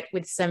yogurt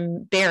with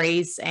some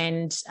berries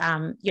and,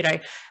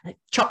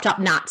 chopped up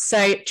nuts.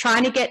 So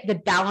trying to get the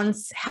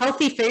balance,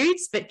 healthy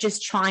foods, but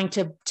just trying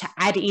to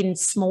add in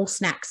small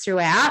snacks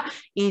throughout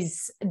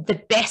is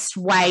the best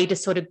way to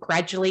sort of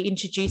gradually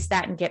introduce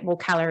that and get more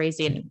calories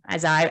in,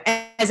 as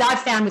I've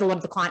found with a lot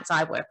of the clients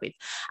I work with.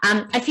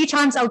 A few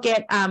times I'll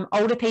get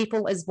older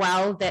people as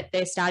well that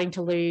they're starting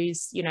to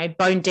lose,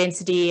 bone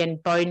density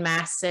and bone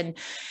mass, and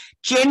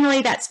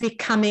generally that's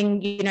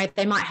becoming,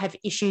 they might have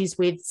issues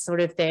with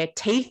sort of their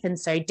teeth, and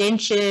so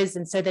dentures,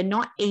 and so they're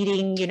not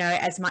eating,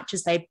 as much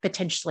as they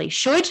potentially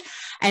should.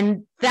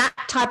 And that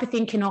type of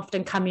thing can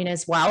often come in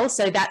as well.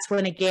 So that's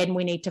when, again,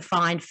 we need to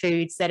find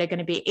foods that are going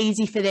to be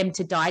easy for them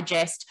to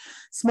digest,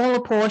 smaller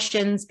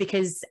portions,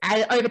 because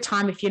over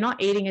time, if you're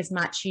not eating as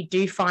much, you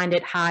do find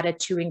it harder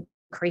to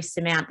increase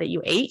the amount that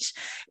you eat.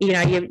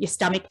 Your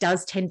stomach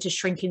does tend to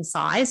shrink in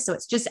size. So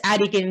it's just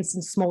adding in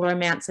some smaller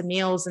amounts of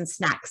meals and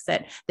snacks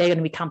that they're going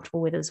to be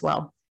comfortable with as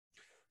well.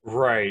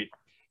 Right.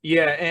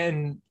 Yeah.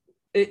 And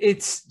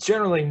it's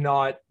generally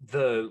not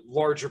the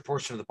larger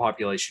portion of the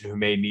population who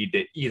may need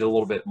to eat a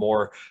little bit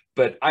more.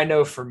 But I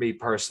know for me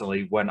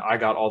personally, when I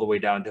got all the way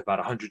down to about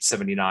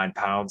 179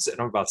 pounds,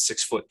 and I'm about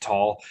 6 foot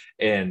tall,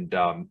 and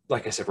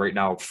like I said, right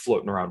now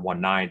floating around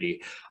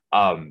 190,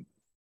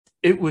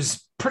 it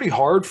was pretty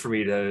hard for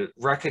me to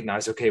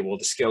recognize, okay, well,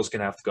 the scale's going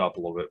to have to go up a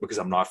little bit because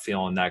I'm not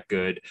feeling that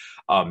good.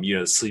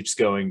 The sleep's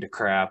going to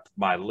crap.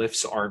 My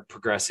lifts aren't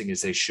progressing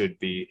as they should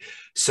be.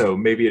 So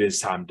maybe it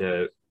is time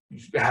to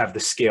have the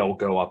scale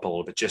go up a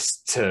little bit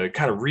just to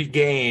kind of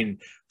regain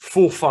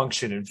full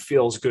function and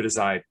feel as good as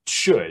I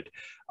should.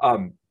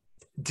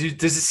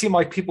 Does it seem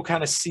like people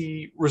kind of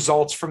see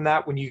results from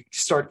that when you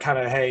start kind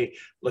of, hey,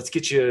 let's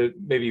get you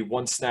maybe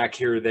one snack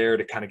here or there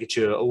to kind of get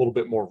you a little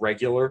bit more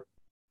regular?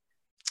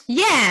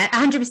 Yeah,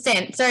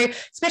 100%. So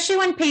especially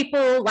when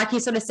people, like you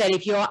sort of said,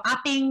 if you're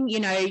upping,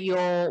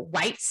 your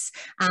weights,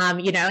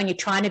 and you're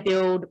trying to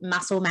build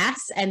muscle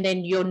mass, and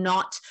then you're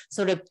not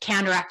sort of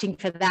counteracting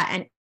for that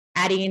and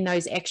adding in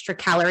those extra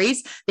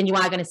calories, then you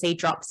are going to see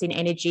drops in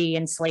energy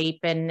and sleep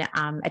and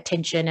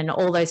attention and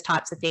all those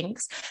types of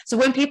things. So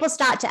when people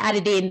start to add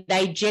it in,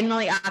 they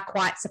generally are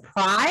quite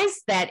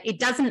surprised that it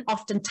doesn't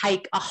often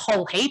take a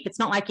whole heap. It's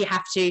not like you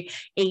have to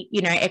eat,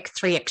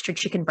 3 extra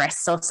chicken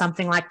breasts or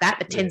something like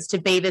that. It tends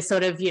to be the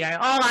sort of,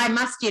 I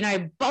must,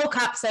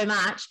 bulk up so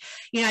much.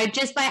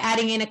 Just by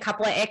adding in a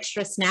couple of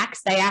extra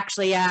snacks, they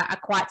actually are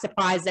quite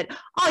surprised that,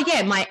 oh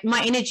yeah,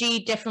 my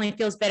energy definitely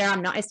feels better.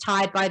 I'm not as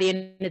tired by the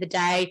end of the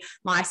day.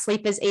 My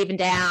sleep is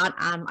evened out.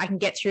 I can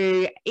get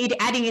through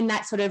adding in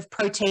that sort of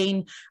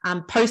protein,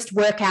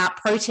 post-workout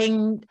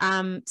protein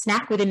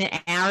snack within an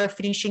hour of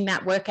finishing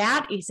that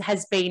workout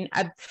has been,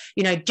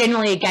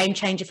 generally a game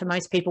changer for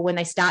most people when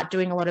they start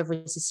doing a lot of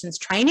resistance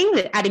training.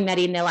 Adding that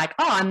in, they're like,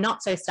 oh, I'm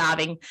not so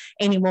starving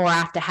anymore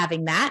after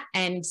having that.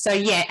 And so,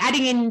 yeah,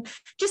 adding in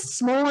just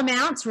small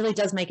amounts really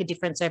does make a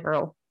difference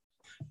overall.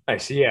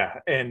 Nice. Yeah.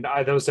 And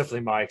that was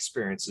definitely my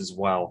experience as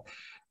well.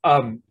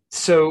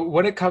 So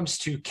when it comes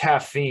to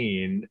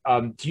caffeine,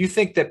 do you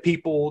think that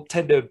people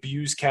tend to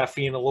abuse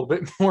caffeine a little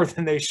bit more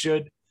than they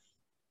should?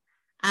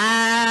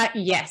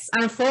 Yes,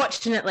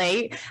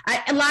 unfortunately,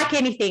 like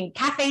anything,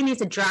 caffeine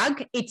is a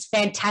drug. It's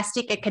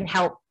fantastic. It can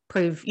help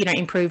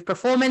improve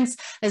performance.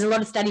 There's a lot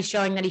of studies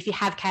showing that if you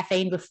have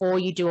caffeine before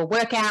you do a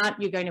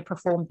workout, you're going to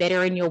perform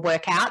better in your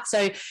workout.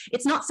 So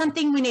it's not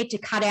something we need to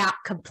cut out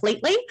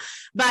completely,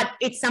 but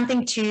it's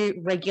something to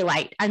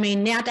regulate. I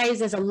mean, nowadays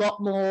there's a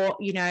lot more,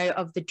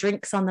 of the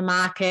drinks on the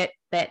market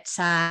that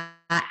are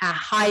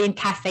high in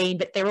caffeine,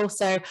 but they're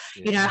also,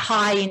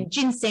 high in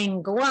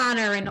ginseng,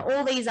 guarana, and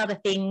all these other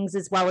things,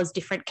 as well as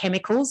different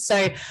chemicals.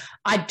 So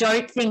I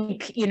don't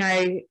think,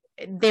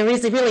 there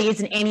really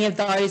isn't any of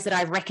those that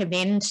I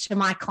recommend to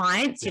my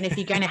clients. If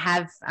you're going to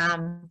have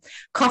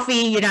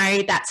coffee,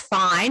 that's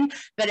fine.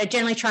 But I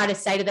generally try to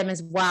say to them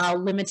as well,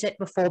 limit it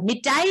before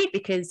midday,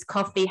 because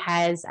coffee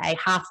has a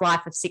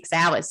half-life of 6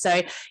 hours.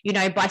 So,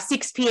 by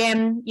 6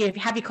 p.m., if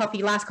you have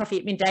your last coffee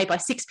at midday, by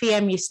 6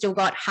 p.m., you've still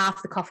got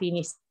half the coffee in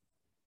your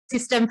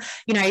system.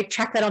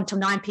 Track that on till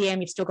 9 p.m.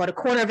 You've still got a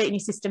quarter of it in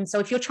your system. So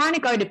if you're trying to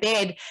go to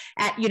bed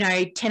at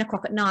 10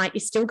 o'clock at night, you're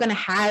still going to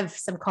have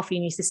some coffee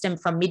in your system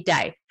from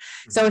midday.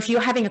 So if you're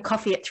having a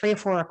coffee at 3 or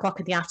 4 o'clock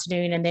in the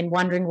afternoon and then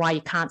wondering why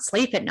you can't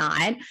sleep at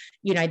night,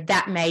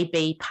 that may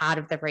be part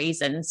of the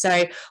reason.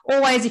 So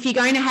always, if you're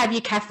going to have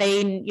your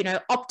caffeine,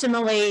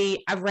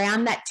 optimally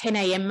around that 10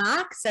 a.m.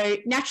 mark. So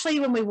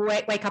naturally, when we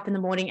wake up in the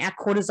morning, our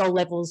cortisol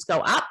levels go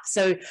up.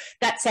 So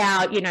that's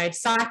our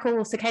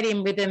cycle,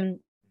 circadian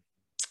rhythm.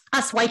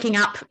 Us waking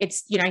up,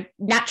 it's,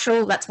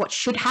 natural. That's what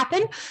should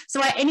happen.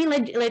 So our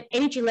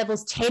energy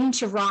levels tend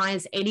to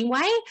rise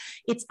anyway.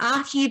 It's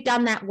after you've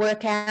done that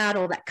workout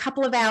or that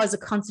couple of hours of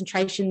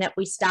concentration that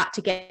we start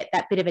to get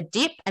that bit of a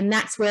dip. And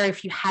that's where,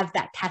 if you have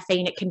that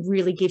caffeine, it can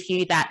really give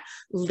you that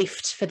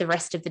lift for the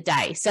rest of the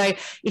day. So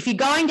if you're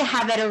going to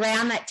have it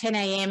around that 10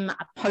 a.m.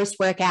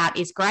 post-workout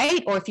is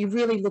great. Or if you're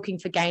really looking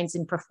for gains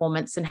in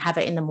performance, and have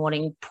it in the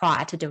morning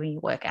prior to doing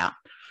your workout.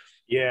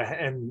 Yeah,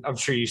 and I'm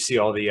sure you see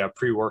all the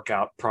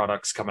pre-workout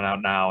products coming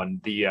out now,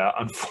 and the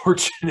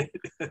unfortunate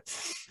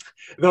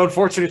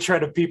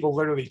trend of people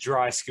literally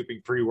dry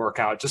scooping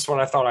pre-workout. Just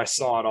when I thought I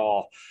saw it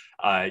all,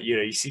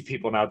 you see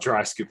people now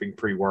dry scooping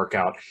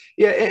pre-workout.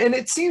 Yeah, and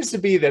it seems to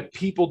be that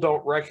people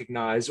don't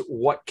recognize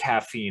what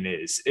caffeine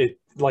is. It,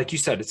 like you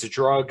said, it's a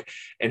drug,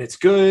 and it's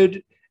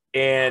good.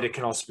 And it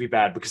can also be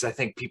bad, because I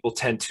think people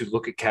tend to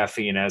look at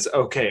caffeine as,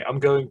 okay, I'm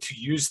going to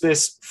use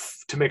this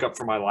to make up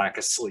for my lack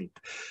of sleep.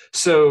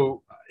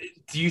 So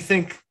do you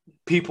think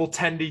people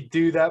tend to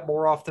do that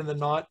more often than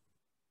not?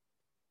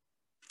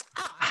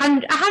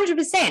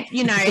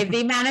 100%.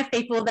 The amount of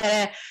people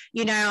that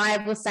are,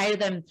 I will say to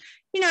them,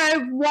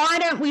 why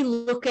don't we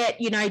look at,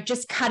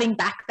 just cutting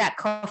back that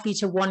coffee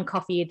to 1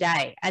 coffee a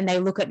day? And they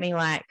look at me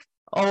like,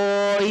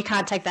 oh, you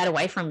can't take that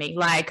away from me.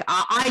 Like,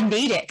 I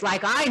need it.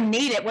 Like, I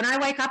need it. When I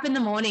wake up in the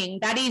morning,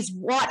 that is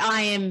what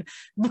I am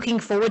looking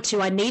forward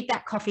to. I need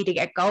that coffee to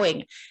get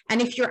going.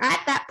 And if you're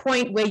at that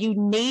point where you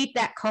need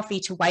that coffee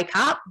to wake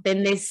up,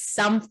 then there's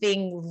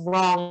something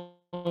wrong,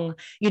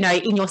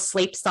 in your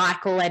sleep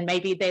cycle, and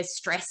maybe there's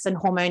stress and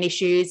hormone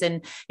issues,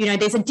 and,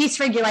 there's a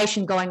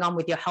dysregulation going on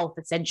with your health,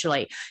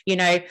 essentially.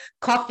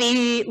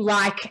 Coffee,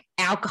 like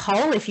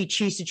alcohol, if you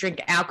choose to drink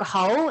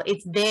alcohol,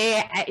 it's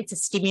a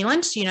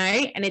stimulant,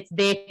 and it's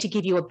there to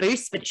give you a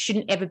boost, but it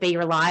shouldn't ever be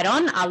relied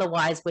on.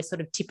 Otherwise, we're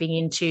sort of tipping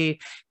into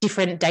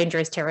different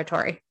dangerous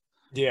territory.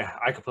 Yeah,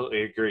 I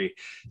completely agree.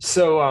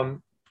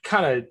 So,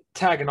 kind of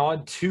tagging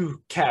on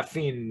to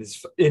caffeine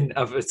in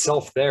of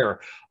itself there,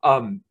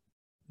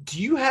 do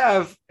you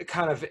have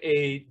kind of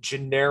a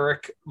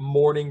generic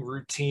morning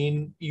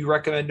routine you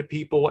recommend to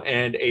people,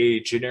 and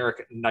a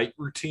generic night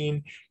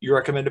routine you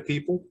recommend to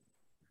people?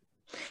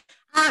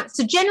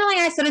 So generally,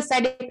 I sort of say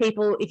to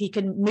people, if you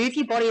can move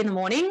your body in the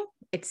morning,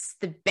 it's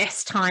the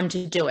best time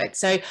to do it.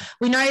 So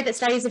we know that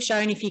studies have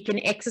shown if you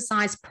can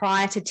exercise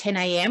prior to 10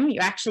 a.m.,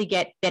 you actually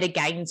get better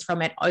gains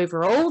from it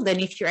overall than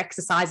if you're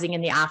exercising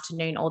in the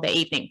afternoon or the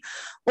evening.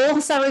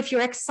 Also, if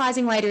you're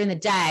exercising later in the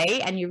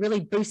day and you're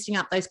really boosting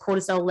up those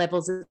cortisol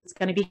levels, it's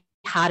going to be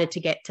harder to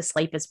get to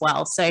sleep as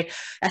well. So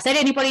I say to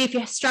anybody, if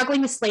you're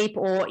struggling with sleep,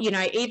 or,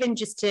 even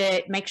just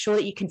to make sure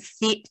that you can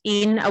fit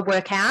in a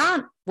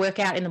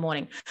workout in the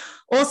morning.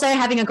 Also,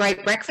 having a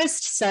great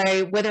breakfast.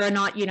 So whether or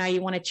not,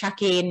 you want to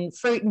chuck in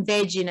fruit and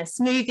veg in a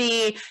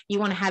smoothie, you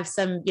want to have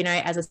some,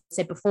 as I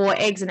said before,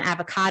 eggs and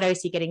avocado,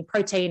 so you're getting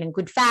protein and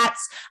good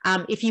fats.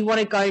 If you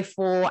want to go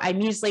for a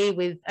muesli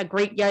with a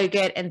Greek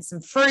yogurt and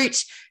some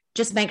fruit,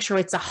 just make sure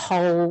it's a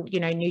whole,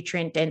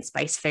 nutrient dense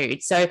based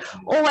food. So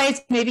always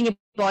moving your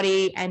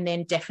body, and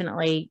then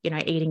definitely,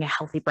 eating a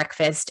healthy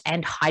breakfast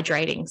and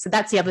hydrating. So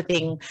that's the other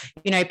thing.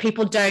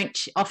 People don't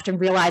often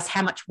realize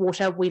how much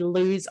water we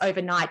lose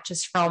overnight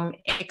just from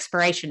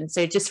expiration.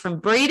 So just from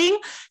breathing.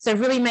 So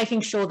really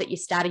making sure that you're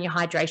starting your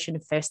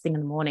hydration first thing in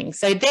the morning.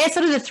 So they're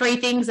sort of the 3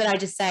 things that I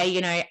just say,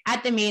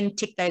 add them in,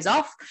 tick those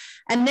off.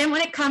 And then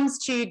when it comes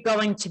to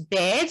going to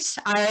bed,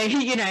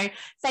 I,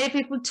 say to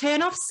people,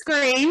 turn off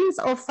screens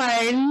or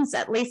phones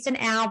at least an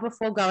hour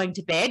before going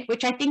to bed,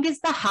 which I think is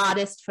the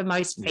hardest for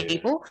most people.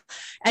 table.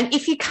 And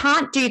if you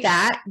can't do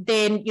that,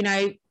 then,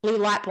 blue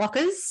light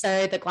blockers.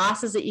 So the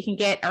glasses that you can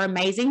get are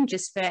amazing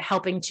just for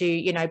helping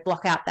to,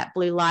 block out that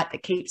blue light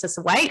that keeps us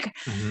awake.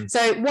 Mm-hmm.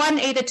 So one,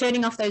 either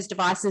turning off those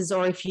devices,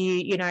 or if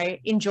you,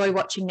 enjoy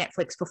watching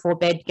Netflix before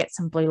bed, get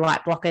some blue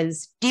light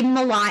blockers, dim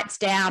the lights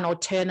down or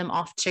turn them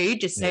off too,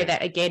 just so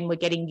that, again, we're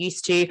getting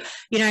used to,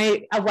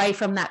 away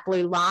from that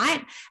blue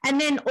light. And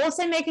then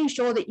also making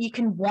sure that you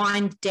can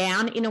wind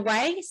down in a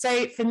way.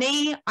 So for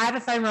me, I have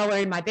a foam roller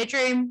in my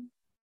bedroom.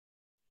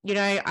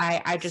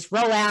 I just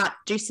roll out,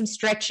 do some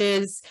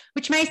stretches,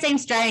 which may seem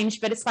strange,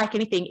 but it's like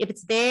anything. If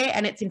it's there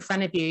and it's in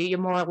front of you, you're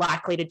more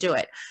likely to do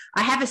it.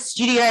 I have a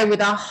studio with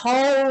a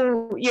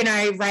whole,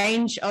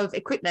 range of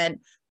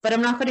equipment, but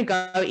I'm not going to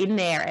go in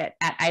there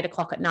at 8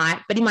 o'clock at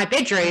night. But in my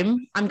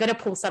bedroom, I'm going to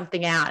pull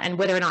something out, and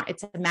whether or not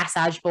it's a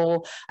massage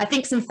ball, I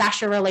think some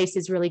fascia release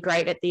is really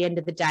great at the end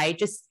of the day,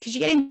 just because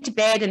you get into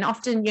bed and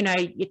often,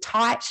 you're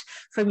tight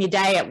from your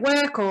day at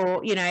work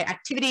or,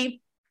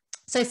 activity.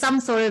 So some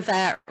sort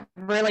of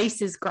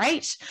release is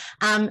great.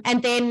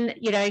 And then,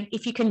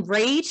 if you can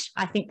read,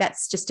 I think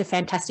that's just a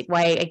fantastic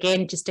way,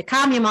 again, just to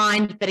calm your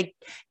mind. But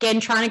again,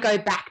 trying to go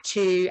back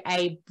to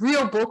a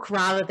real book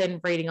rather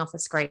than reading off a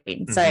screen.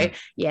 Mm-hmm. So,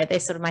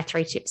 there's sort of my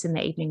 3 tips in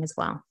the evening as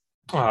well.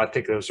 Oh, I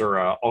think those are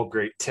all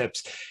great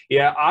tips.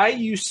 Yeah, I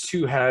used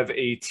to have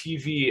a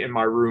TV in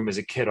my room as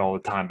a kid all the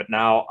time, but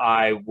now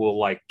I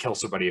will kill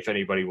somebody if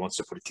anybody wants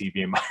to put a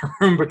TV in my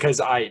room because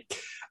I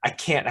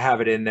can't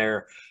have it in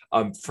there.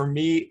 For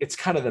me, it's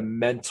kind of the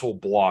mental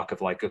block of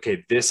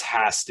okay, this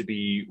has to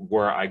be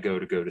where I go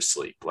to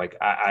sleep.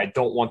 I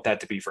don't want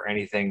that to be for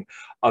anything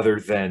other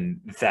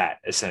than that,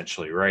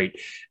 essentially, right?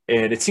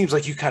 And it seems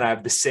like you kind of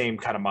have the same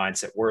kind of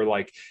mindset where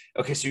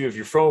okay, so you have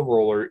your foam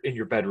roller in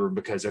your bedroom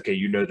because, okay,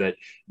 that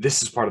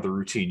this is part of the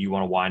routine. You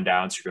want to wind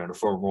down, so you're going to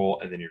foam roll,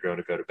 and then you're going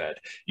to go to bed.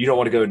 You don't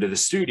want to go into the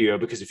studio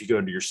because if you go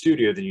into your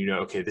studio, then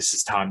okay, this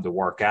is time to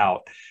work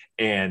out.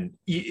 And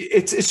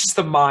it's just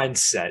the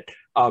mindset.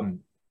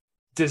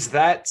 Does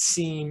that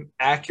seem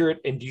accurate?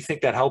 And do you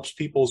think that helps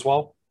people as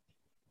well?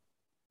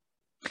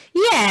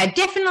 Yeah,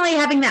 definitely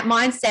having that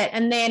mindset.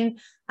 And then,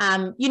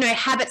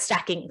 habit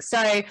stacking.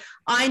 So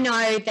I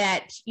know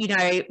that,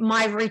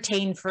 my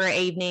routine for an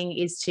evening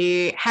is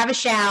to have a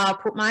shower,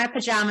 put my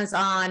pajamas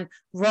on,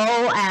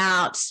 roll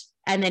out,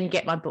 and then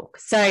get my book.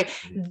 So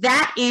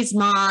that is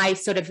my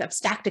I've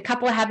stacked a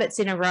couple of habits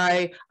in a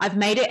row. I've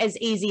made it as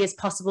easy as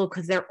possible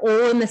because they're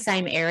all in the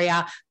same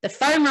area. The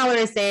foam roller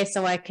is there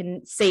so I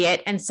can see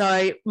it. And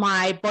so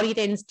my body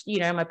then,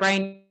 my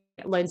brain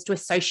learns to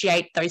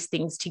associate those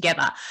things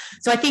together.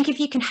 So I think if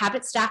you can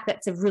habit stack,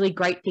 that's a really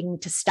great thing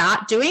to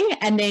start doing.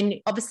 And then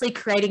obviously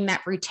creating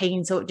that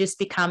routine so it just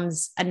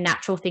becomes a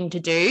natural thing to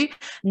do,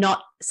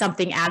 not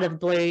something out of the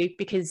blue.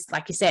 Because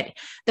like you said,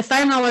 the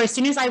foam roller, as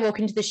soon as I walk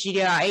into the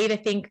studio, I either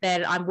think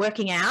that I'm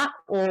working out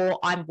or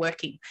I'm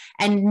working.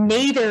 And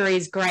neither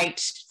is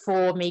great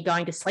for me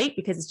going to sleep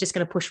because it's just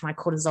going to push my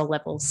cortisol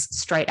levels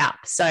straight up.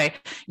 So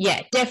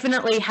yeah,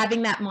 definitely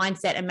having that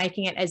mindset and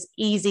making it as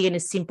easy and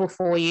as simple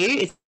for you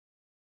is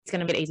it's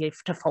going to be easier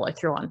to follow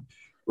through on.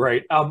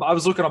 Right. I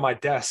was looking on my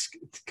desk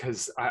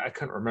because I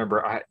couldn't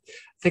remember. I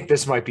think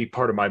this might be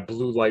part of my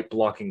blue light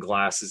blocking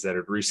glasses that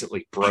had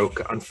recently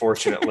broke,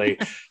 unfortunately.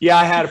 Yeah,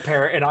 I had a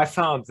pair and I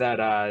found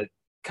that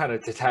kind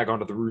of to tag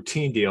onto the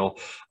routine deal.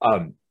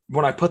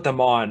 When I put them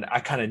on,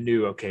 I kind of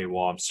knew, okay,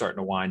 well, I'm starting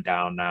to wind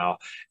down now.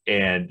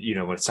 And,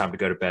 when it's time to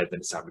go to bed, then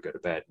it's time to go to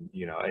bed. And,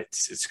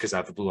 it's because I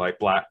have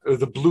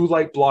the blue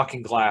light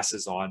blocking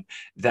glasses on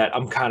that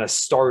I'm kind of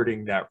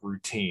starting that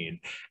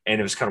routine. And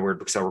it was kind of weird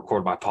because I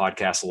record my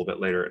podcast a little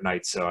bit later at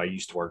night. So I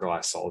used to wear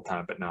glasses all the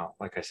time, but now,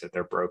 like I said,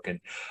 they're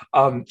broken.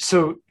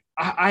 So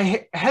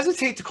I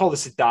hesitate to call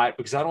this a diet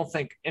because I don't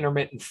think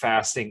intermittent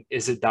fasting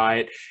is a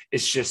diet.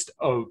 It's just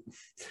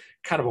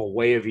kind of a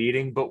way of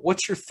eating. But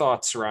what's your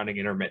thoughts surrounding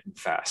intermittent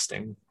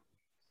fasting?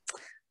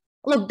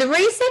 Look, the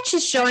research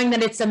is showing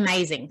that it's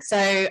amazing.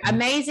 So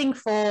amazing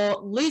for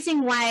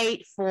losing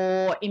weight,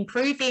 for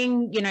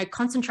improving,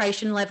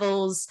 concentration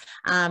levels.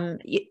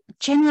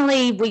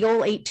 Generally, we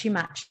all eat too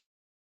much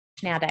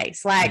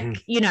nowadays.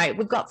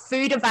 We've got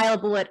food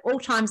available at all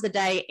times of the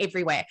day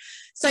everywhere.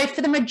 So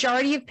for the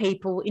majority of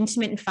people,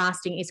 intermittent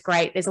fasting is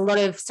great. There's a lot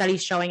of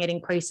studies showing it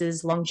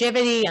increases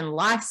longevity and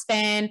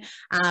lifespan.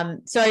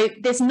 So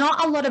there's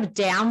not a lot of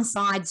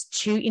downsides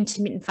to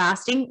intermittent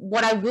fasting.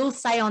 What I will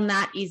say on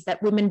that is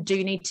that women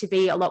do need to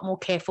be a lot more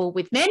careful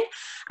with men,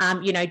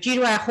 due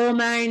to our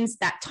hormones,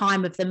 that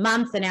time of the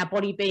month and our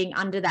body being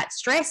under that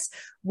stress,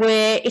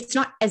 where it's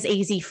not as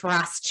easy for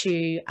us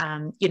to,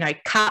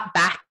 cut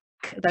back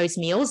those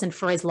meals and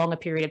for as long a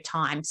period of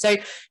time. So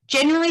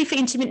generally for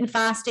intermittent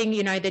fasting,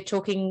 they're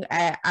talking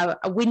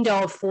a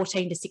window of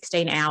 14 to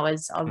 16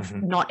 hours of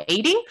not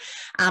eating.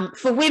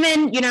 For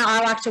women,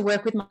 I like to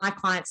work with my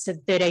clients to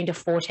 13 to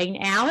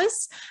 14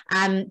 hours.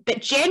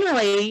 But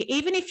generally,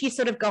 even if you're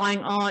sort of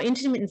going,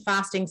 intermittent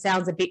fasting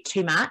sounds a bit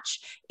too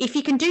much, if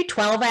you can do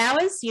 12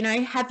 hours,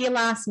 have your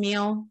last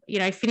meal,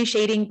 finish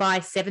eating by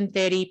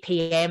 7:30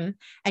 p.m.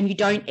 and you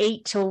don't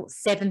eat till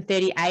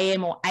 7:30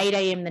 a.m. or 8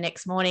 a.m. the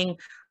next morning,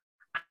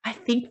 I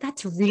think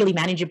that's really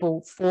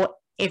manageable for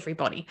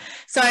everybody.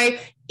 So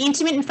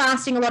intermittent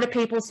fasting, a lot of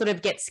people sort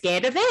of get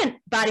scared of it,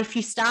 but if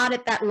you start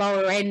at that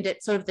lower end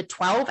at sort of the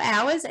 12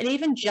 hours and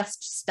even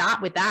just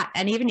start with that,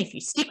 and even if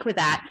you stick with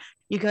that,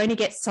 you're going to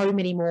get so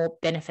many more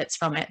benefits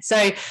from it.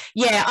 So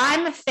yeah,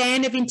 I'm a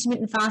fan of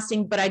intermittent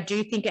fasting, but I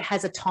do think it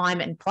has a time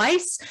and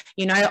place,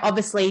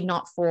 obviously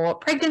not for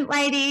pregnant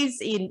ladies.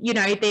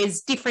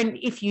 There's different,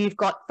 if you've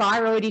got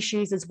thyroid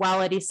issues as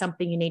well, it is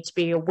something you need to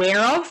be aware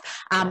of.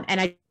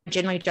 And I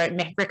generally don't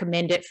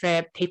recommend it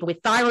for people with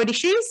thyroid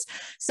issues.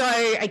 So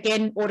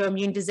again,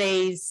 autoimmune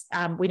disease,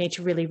 we need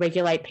to really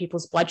regulate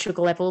people's blood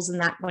sugar levels and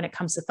that when it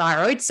comes to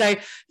thyroid. So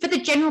for the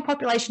general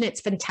population,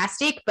 it's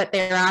fantastic, but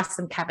there are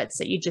some caveats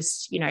that you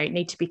just,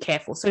 need to be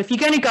careful. So if you're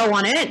going to go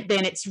on it,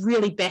 then it's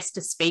really best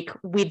to speak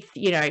with,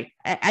 a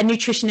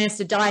nutritionist,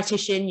 a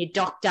dietitian, your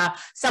doctor,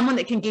 someone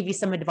that can give you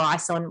some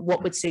advice on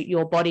what would suit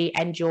your body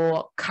and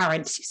your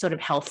current sort of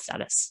health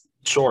status.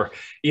 Sure.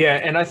 Yeah.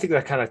 And I think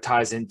that kind of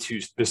ties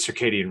into the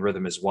circadian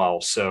rhythm as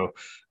well. So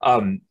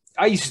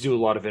I used to do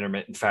a lot of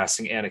intermittent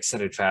fasting and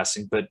extended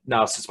fasting, but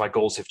now since my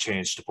goals have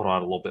changed to put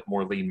on a little bit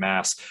more lean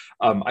mass,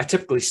 I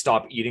typically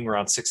stop eating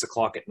around 6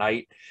 o'clock at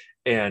night.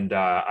 And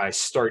I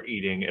start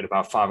eating at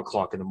about 5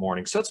 o'clock in the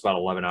morning. So that's about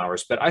 11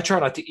 hours, but I try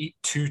not to eat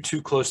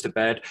too close to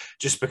bed,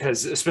 just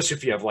because, especially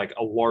if you have like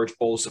a large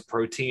bolus of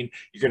protein,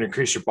 you're going to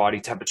increase your body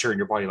temperature and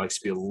your body likes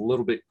to be a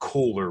little bit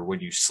cooler when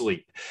you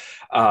sleep.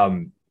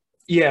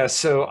 Yeah,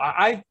 so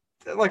I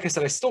like I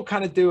said, I still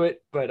kind of do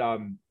it, but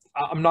I'm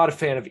not a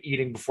fan of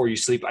eating before you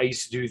sleep. I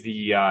used to do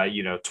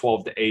the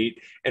 12 to 8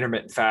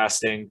 intermittent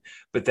fasting,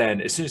 but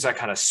then as soon as I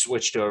kind of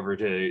switched over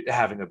to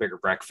having a bigger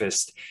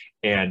breakfast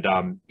and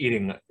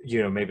eating,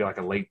 maybe like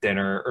a late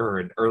dinner or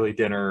an early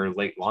dinner, or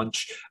late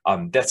lunch,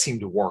 that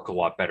seemed to work a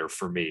lot better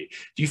for me.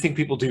 Do you think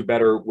people do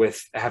better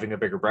with having a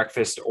bigger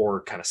breakfast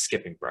or kind of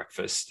skipping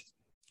breakfast?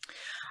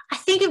 I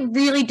think it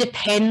really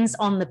depends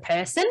on the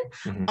person.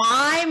 Mm-hmm.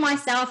 I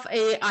myself,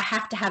 I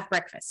have to have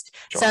breakfast.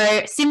 Sure.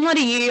 So similar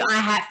to you, I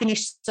have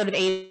finished sort of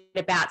eating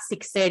about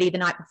 6:30 the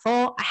night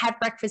before. I have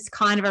breakfast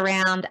kind of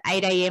around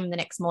 8 a.m. the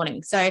next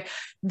morning. So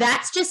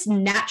that's just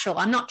natural.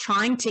 I'm not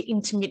trying to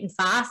intermittent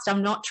fast.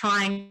 I'm not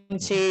trying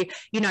to,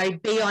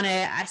 be on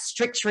a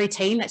strict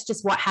routine. That's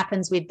just what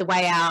happens with the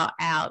way our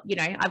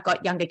I've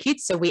got younger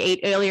kids, so we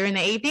eat earlier in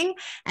the evening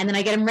and then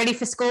I get them ready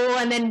for school.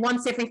 And then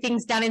once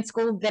everything's done in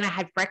school, then I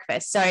have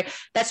breakfast. So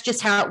that's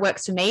just how it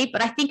works for me.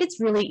 But I think it's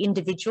really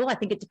individual. I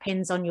think it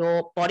depends on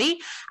your body.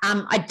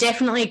 I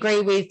definitely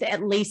agree with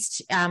at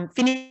least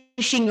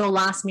finishing your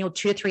last meal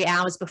 2 or 3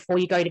 hours before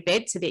you go to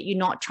bed so that you're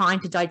not trying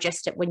to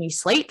digest it when you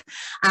sleep.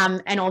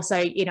 And also,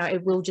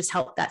 it will just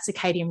help that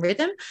circadian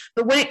rhythm.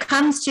 But when it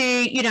comes to,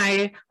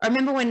 I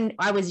remember when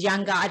I was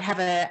younger, I'd have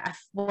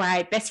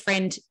my best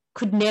friend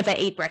could never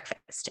eat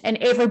breakfast, and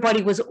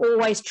everybody was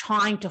always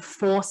trying to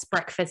force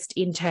breakfast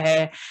into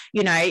her,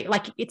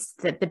 like it's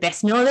the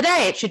best meal of the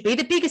day. It should be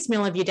the biggest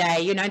meal of your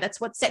day.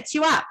 That's what sets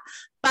you up.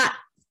 But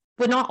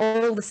we're not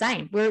all the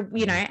same. We're,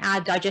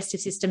 our digestive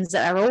systems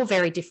are all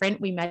very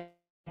different. We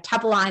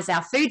metabolize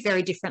our food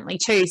very differently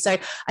too. So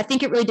I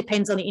think it really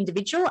depends on the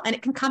individual, and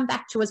it can come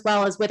back to as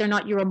well as whether or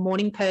not you're a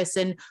morning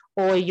person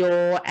or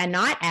you're a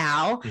night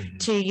owl. Mm-hmm.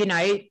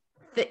 To,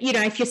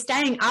 if you're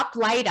staying up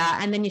later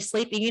and then you're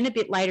sleeping in a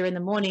bit later in the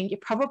morning, you're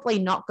probably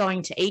not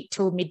going to eat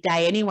till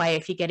midday anyway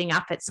if you're getting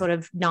up at sort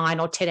of 9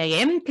 or 10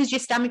 a.m. because your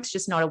stomach's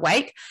just not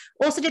awake.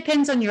 Also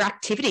depends on your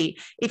activity.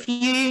 If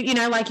you,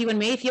 like you and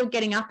me, if you're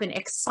getting up and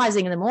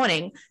exercising in the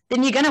morning,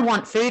 then you're going to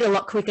want food a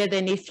lot quicker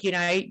than if,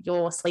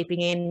 you're sleeping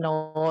in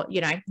or,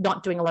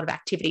 not doing a lot of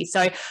activity.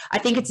 So I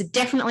think it's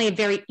definitely a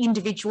very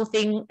individual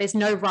thing. There's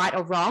no right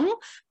or wrong,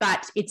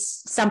 but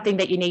it's something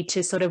that you need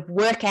to sort of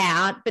work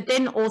out, but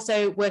then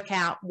also work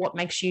out what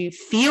makes you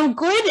feel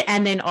good,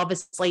 and then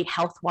obviously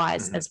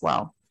health-wise as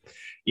well.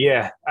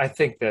 Yeah, I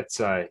think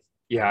that's I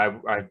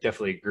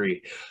definitely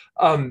agree.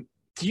 Do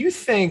you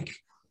think,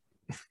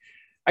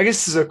 I guess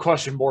this is a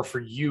question more for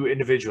you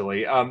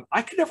individually.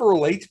 I could never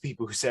relate to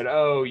people who said,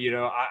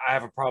 I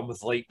have a problem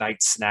with late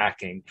night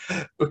snacking.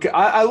 Because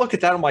I look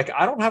at that, I'm like,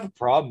 I don't have a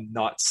problem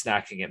not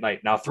snacking at night.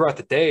 Now, throughout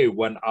the day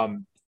when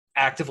I'm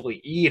actively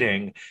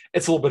eating,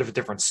 it's a little bit of a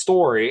different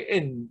story.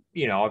 And,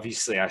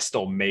 obviously I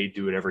still may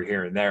do it every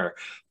here and there.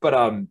 But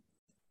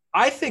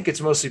I think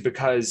it's mostly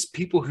because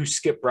people who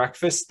skip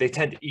breakfast, they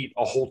tend to eat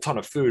a whole ton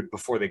of food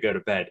before they go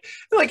to bed.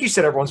 And like you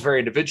said, everyone's very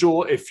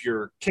individual. If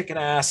you're kicking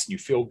ass and you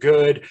feel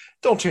good,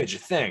 don't change a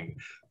thing.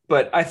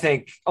 But I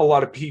think a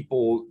lot of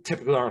people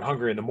typically aren't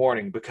hungry in the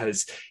morning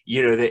because,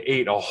 they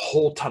ate a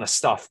whole ton of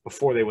stuff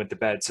before they went to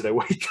bed. So they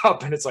wake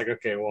up and it's like,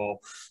 okay, well,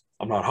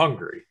 I'm not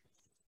hungry.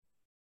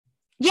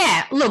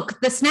 Yeah,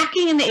 look, the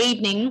snacking in the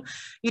evening,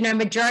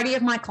 majority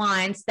of my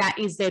clients, that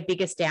is their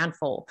biggest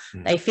downfall.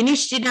 Mm. They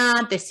finish dinner,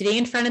 they're sitting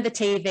in front of the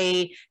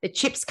TV, the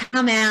chips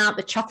come out,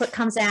 the chocolate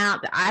comes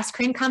out, the ice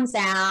cream comes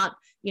out,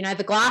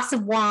 the glass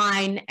of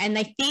wine, and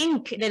they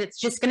think that it's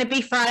just going to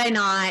be Friday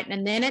night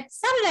and then it's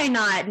Saturday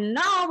night and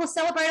we'll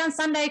celebrate on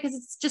Sunday because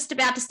it's just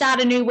about to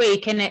start a new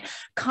week, and it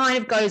kind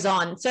of goes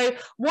on. So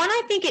one,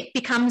 I think it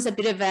becomes a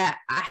bit of a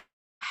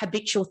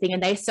habitual thing,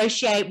 and they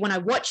associate when I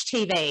watch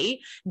TV,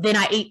 then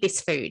I eat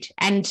this food.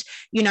 And,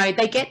 you know,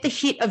 they get the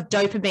hit of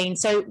dopamine.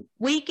 So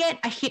we get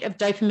a hit of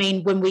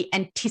dopamine when we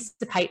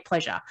anticipate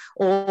pleasure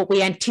or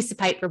we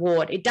anticipate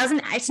reward.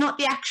 It's not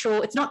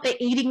the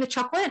eating the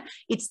chocolate,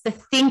 it's the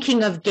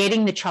thinking of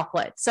getting the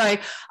chocolate. So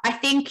I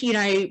think, you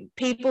know,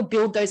 people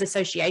build those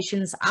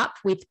associations up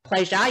with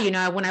pleasure. You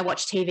know, when I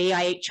watch TV,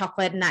 I eat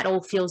chocolate and that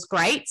all feels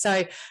great.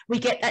 So we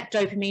get that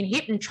dopamine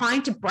hit, and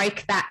trying to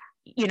break that,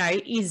 you know,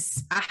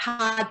 is a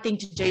hard thing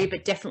to do,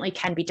 but definitely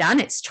can be done.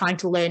 It's trying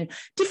to learn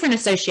different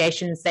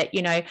associations that,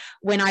 you know,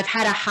 when I've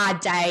had a hard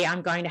day,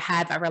 I'm going to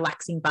have a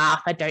relaxing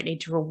bath. I don't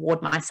need to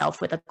reward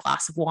myself with a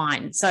glass of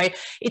wine. So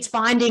it's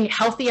finding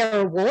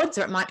healthier rewards,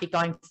 or it might be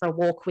going for a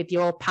walk with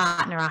your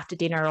partner after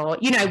dinner, or,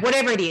 you know,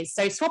 whatever it is.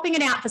 So swapping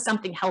it out for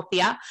something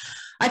healthier.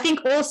 I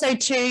think also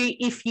too,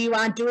 if you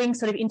are doing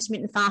sort of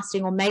intermittent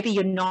fasting, or maybe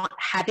you're not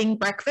having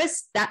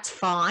breakfast, that's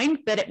fine,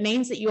 but it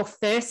means that your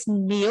first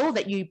meal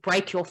that you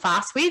break your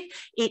fast with,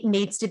 it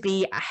needs to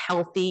be a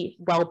healthy,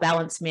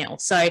 well-balanced meal.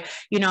 So,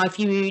 you know, if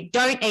you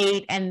don't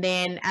eat and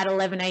then at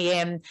 11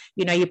 a.m.,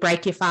 you know, you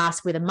break your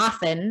fast with a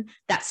muffin,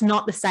 that's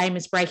not the same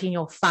as breaking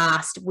your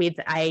fast with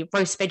a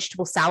roast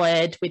vegetable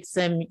salad with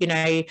some, you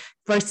know,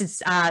 roasted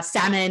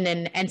salmon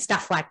and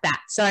stuff like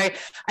that. So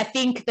I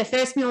think the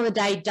first meal of the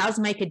day does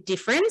make a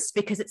difference,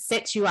 because it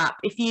sets you up.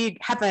 If you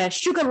have a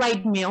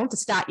sugar-laden meal to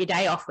start your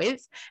day off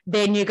with,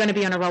 then you're going to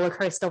be on a roller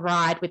coaster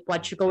ride with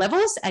blood sugar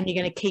levels, and you're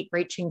going to keep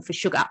reaching for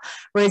sugar.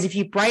 Whereas if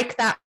you break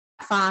that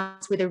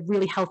fast with a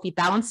really healthy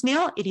balanced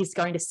meal, it is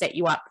going to set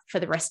you up for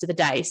the rest of the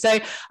day. So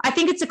I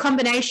think it's a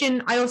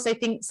combination. I also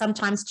think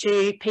sometimes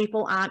too,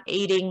 people aren't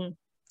eating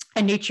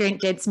a nutrient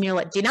dense meal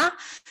at dinner.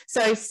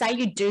 So say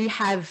you do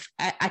have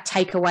a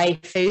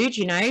takeaway food,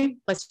 you know,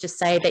 let's just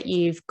say that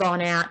you've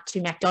gone out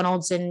to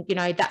McDonald's and, you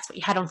know, that's what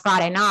you had on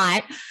Friday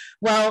night.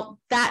 Well,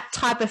 that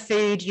type of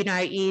food, you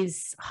know,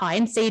 is high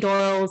in seed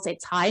oils,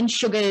 it's high in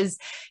sugars,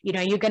 you know,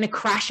 you're going to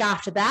crash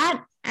after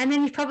that. And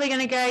then you're probably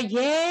going to go,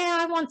 yeah,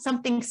 I want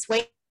something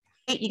sweet.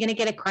 You're going to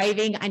get a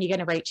craving, and you're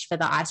going to reach for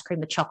the ice cream,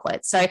 the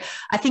chocolate. So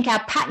I think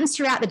our patterns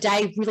throughout the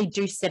day really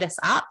do set us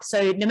up.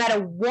 So no matter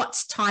what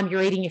time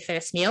you're eating your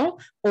first meal,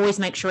 always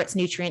make sure it's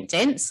nutrient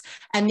dense.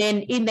 And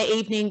then in the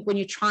evening, when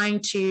you're trying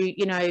to,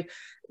 you know,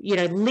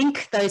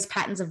 link those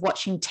patterns of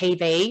watching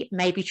TV,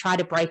 maybe try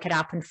to break it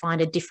up and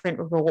find a different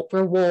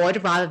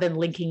reward rather than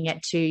linking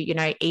it to, you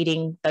know,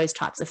 eating those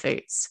types of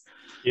foods.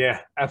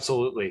 Yeah,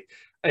 absolutely.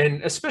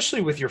 And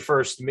especially with your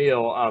first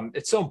meal,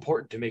 it's so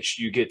important to make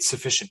sure you get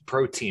sufficient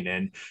protein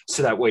in,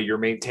 so that way you're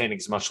maintaining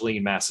as much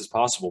lean mass as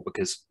possible,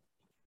 because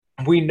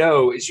we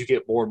know as you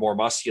get more and more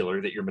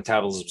muscular that your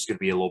metabolism is going to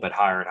be a little bit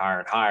higher and higher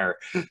and higher.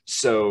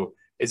 So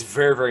it's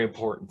very, very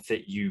important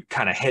that you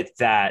kind of hit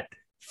that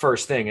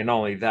first thing. And not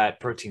only that,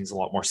 protein is a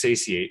lot more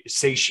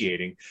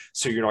satiating.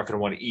 So you're not going to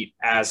want to eat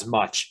as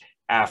much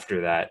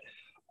after that.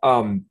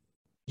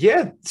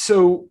 Yeah.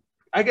 So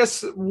I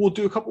guess we'll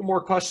do a couple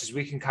more questions.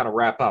 We can kind of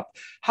wrap up.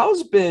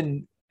 How's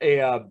been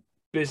a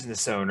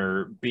business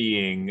owner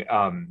being,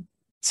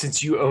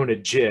 since you own a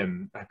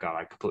gym? Oh God,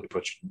 I completely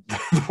put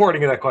the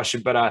wording of that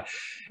question, but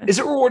is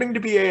it rewarding to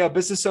be a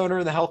business owner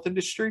in the health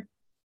industry?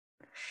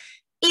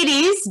 It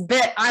is,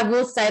 but I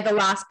will say the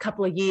last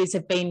couple of years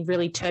have been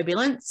really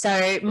turbulent.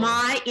 So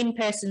my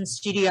in-person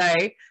studio,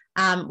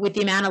 with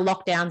the amount of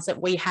lockdowns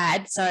that we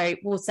had, so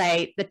we'll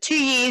say the 2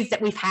 years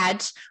that we've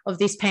had of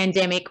this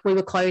pandemic, we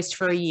were closed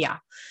for a year.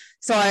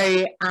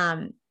 So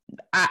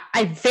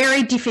a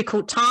very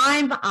difficult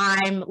time.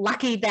 I'm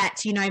lucky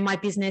that, you know, my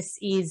business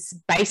is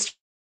based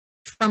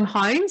from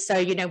home. So,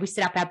 you know, we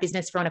set up our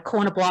business, we're on a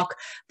corner block.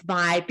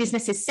 My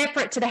business is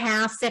separate to the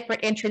house,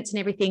 separate entrance and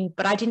everything,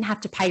 but I didn't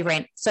have to pay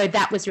rent. So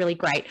that was really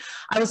great.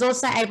 I was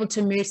also able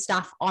to move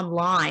stuff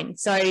online.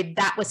 So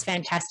that was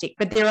fantastic.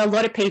 But there are a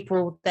lot of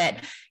people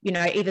that, you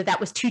know, either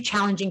that was too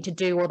challenging to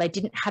do, or they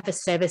didn't have a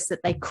service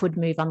that they could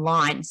move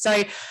online.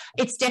 So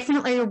it's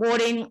definitely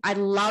rewarding. I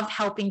love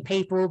helping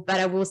people, but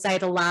I will say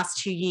the last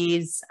 2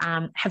 years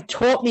have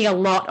taught me a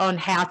lot on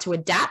how to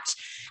adapt.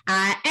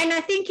 And I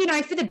think, you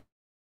know, for the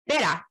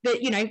better,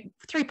 but, you know,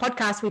 through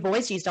podcasts, we've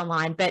always used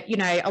online, but, you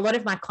know, a lot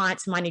of my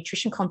clients and my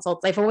nutrition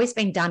consults, they've always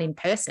been done in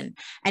person.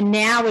 And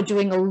now we're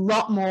doing a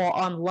lot more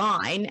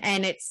online,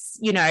 and it's,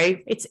 you know,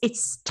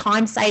 it's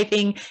time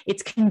saving,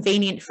 it's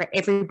convenient for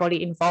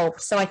everybody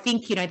involved. So I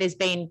think, you know, there's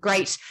been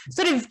great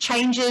sort of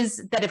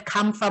changes that have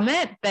come from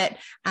it, but,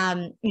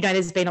 you know,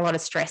 there's been a lot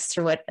of stress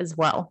through it as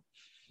well.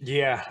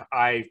 Yeah,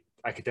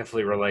 I could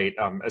definitely relate.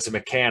 As a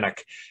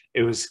mechanic,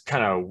 it was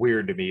kind of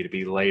weird to me to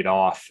be laid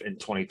off in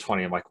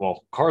 2020. I'm like,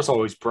 well, cars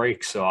always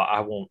break, so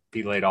I won't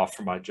be laid off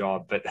from my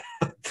job. But,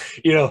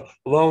 you know,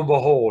 lo and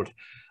behold,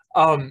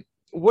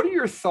 what are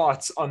your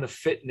thoughts on the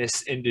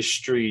fitness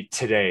industry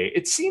today?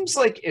 It seems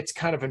like it's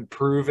kind of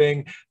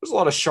improving. There's a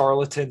lot of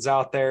charlatans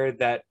out there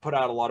that put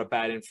out a lot of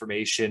bad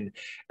information,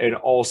 and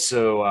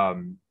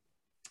also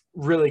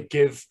really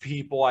give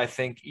people, I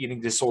think, eating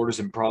disorders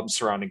and problems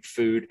surrounding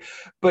food.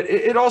 But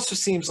it also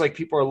seems like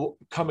people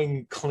are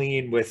coming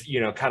clean with, you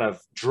know, kind of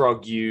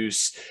drug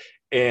use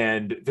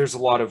And there's a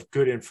lot of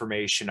good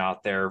information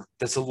out there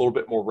that's a little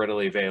bit more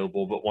readily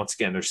available. But once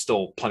again, there's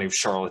still plenty of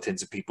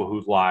charlatans and people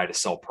who lie to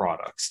sell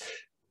products.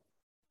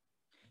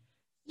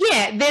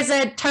 Yeah, there's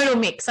a total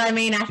mix. I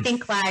mean, I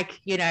think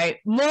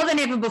more than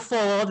ever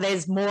before,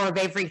 there's more of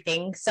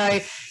everything. So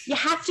you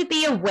have to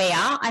be aware.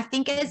 I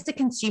think as the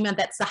consumer,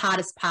 that's the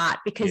hardest part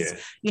because,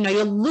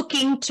 you're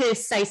looking to,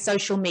 say,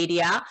 social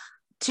media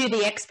to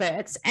the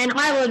experts. And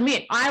I will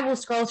admit, I will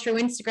scroll through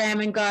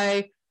Instagram and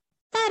go,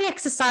 that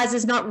exercise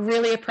is not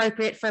really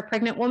appropriate for a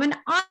pregnant woman.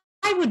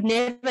 I would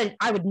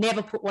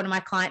never put one of my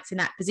clients in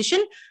that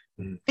position.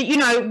 But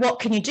what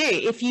can you do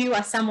if you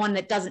are someone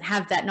that doesn't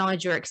have that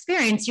knowledge or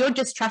experience? You're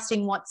just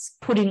trusting what's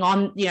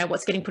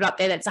what's getting put up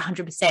there. That's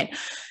 100%.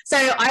 So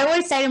I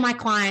always say to my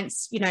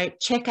clients,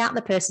 check out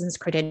the person's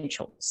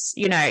credentials.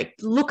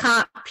 Look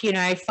up,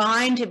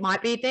 find, it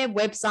might be their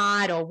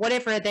website or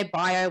whatever, their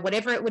bio,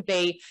 whatever it would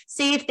be.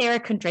 See if there are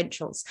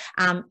credentials.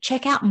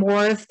 Check out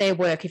more of their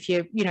work. If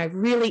you're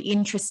really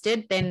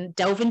interested, then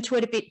delve into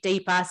it a bit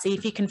deeper. See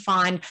if you can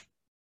find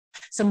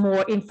some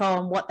more info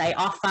on what they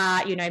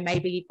offer,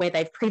 maybe where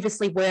they've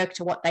previously worked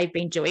or what they've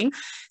been doing.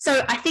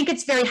 So I think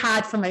it's very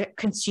hard from a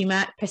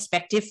consumer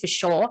perspective for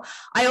sure.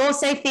 I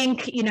also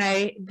think,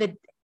 the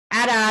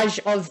adage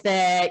of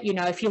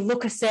if you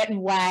look a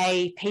certain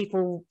way,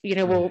 people,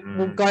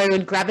 will go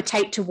and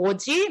gravitate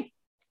towards you,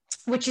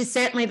 which is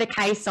certainly the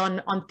case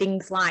on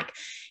things like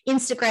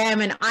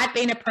Instagram. And I've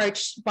been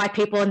approached by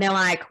people and they're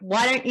like,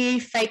 why don't you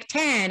fake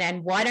tan?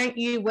 And why don't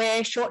you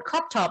wear short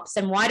crop tops?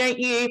 And why don't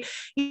you,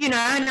 and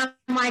I'm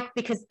like,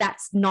 because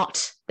that's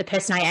not the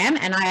person I am.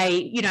 And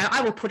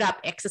I will put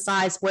up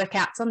exercise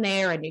workouts on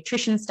there and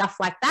nutrition stuff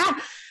like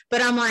that.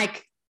 But I'm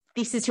like,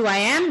 this is who I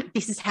am.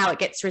 This is how it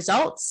gets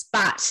results.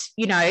 But,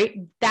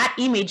 that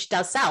image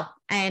does sell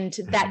and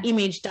that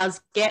image does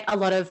get a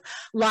lot of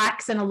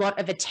likes and a lot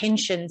of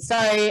attention. So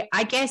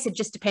I guess it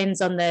just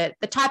depends on the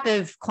type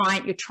of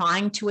client you're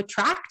trying to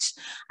attract.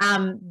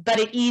 But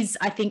it is,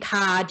 I think,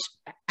 hard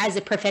as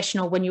a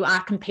professional when you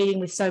are competing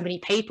with so many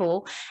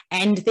people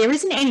and there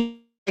isn't any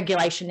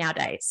regulation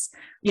nowadays.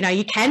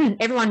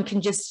 Everyone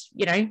can just,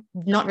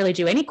 not really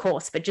do any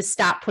course, but just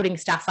start putting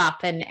stuff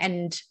up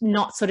and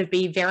not sort of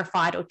be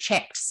verified or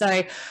checked.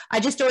 So I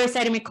just always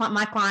say to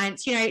my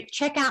clients,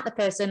 check out the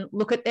person,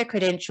 look at their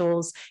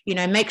credentials,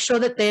 make sure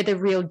that they're the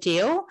real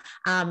deal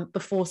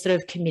before sort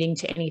of committing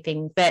to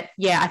anything. But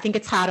yeah, I think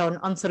it's hard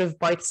on sort of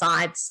both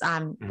sides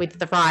with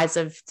the rise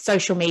of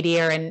social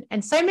media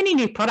and so many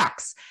new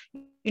products.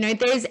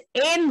 There's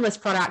endless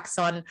products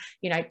on,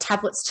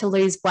 tablets to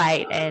lose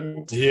weight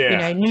and,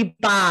 new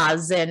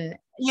bars and,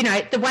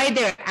 the way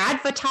they're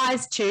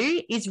advertised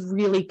too is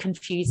really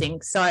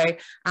confusing. So,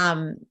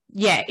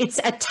 it's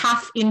a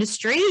tough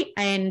industry.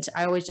 And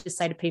I always just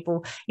say to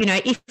people,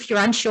 if you're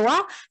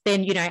unsure,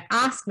 then,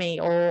 ask me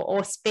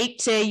or speak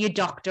to your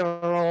doctor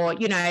or,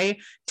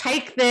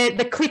 take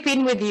the clip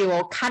in with you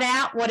or cut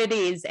out what it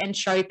is and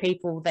show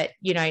people that,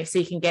 so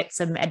you can get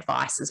some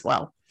advice as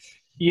well.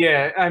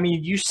 Yeah, I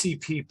mean, you see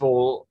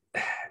people,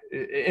 and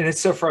it's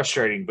so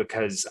frustrating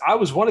because I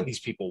was one of these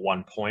people at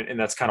one point, and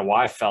that's kind of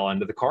why I fell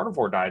into the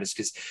carnivore diet, is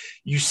because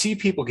you see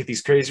people get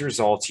these crazy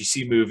results. You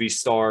see movie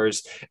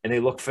stars, and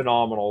they look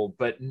phenomenal,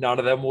 but none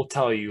of them will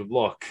tell you,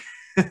 look,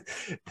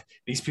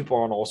 these people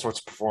are on all sorts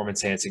of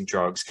performance-enhancing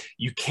drugs.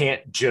 You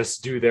can't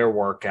just do their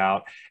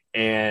workout.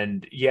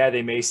 And yeah,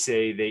 they may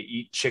say they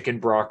eat chicken,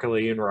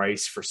 broccoli, and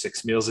rice for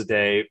 6 meals a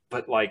day,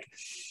 but like,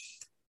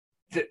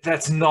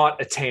 that's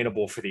not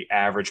attainable for the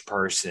average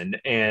person.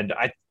 And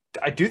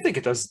I do think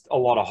it does a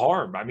lot of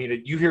harm. I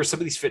mean, you hear some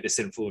of these fitness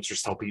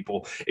influencers tell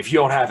people, if you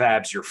don't have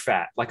abs, you're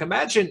fat. Like,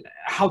 imagine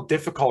how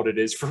difficult it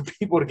is for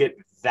people to get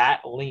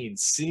that lean,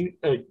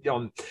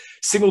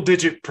 single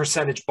digit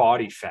percentage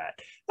body fat.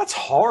 That's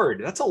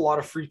hard. That's a lot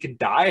of freaking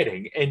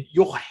dieting. And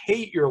you'll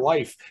hate your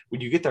life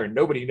when you get there.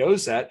 Nobody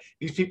knows that.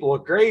 These people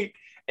look great.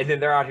 And then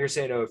they're out here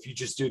saying, oh, if you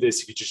just do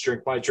this, if you just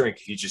drink my drink,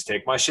 if you just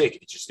take my shake,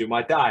 if you just do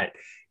my diet,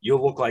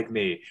 you'll look like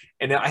me.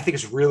 And I think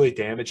it's really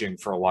damaging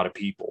for a lot of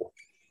people.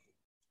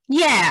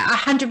 Yeah,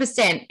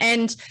 100%.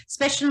 And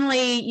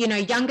especially,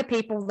 younger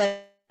people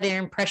that they're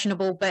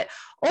impressionable, but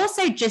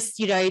also just,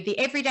 the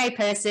everyday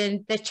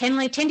person, they're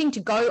tending to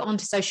go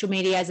onto social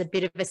media as a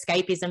bit of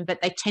escapism,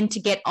 but they tend to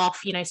get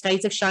off,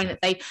 studies have shown that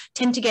they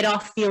tend to get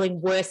off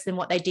feeling worse than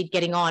what they did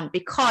getting on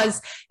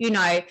because,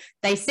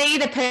 they see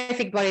the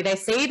perfect body, they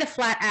see the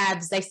flat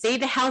abs, they see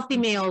the healthy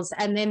meals,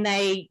 and then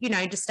they,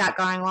 just start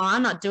going, well,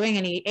 I'm not doing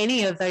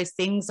any of those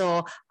things,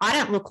 or I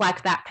don't look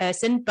like that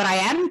person, but I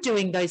am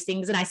doing those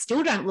things and I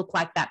still don't look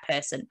like that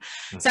person.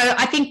 So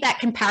I think that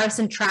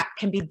comparison trap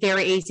can be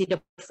very easy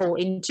to fall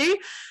into.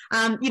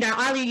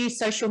 I use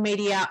social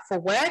media for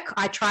work.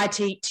 I try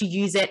to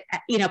use it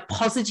in a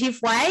positive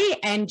way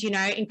and,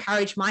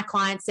 encourage my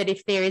clients that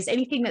if there is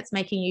anything that's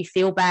making you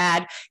feel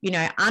bad,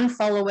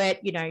 unfollow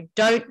it,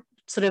 don't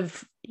sort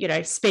of,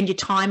 spend your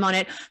time on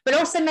it, but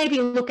also maybe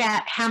look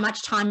at how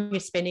much time you're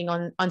spending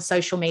on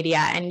social media.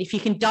 And if you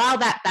can dial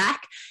that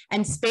back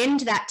and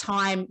spend that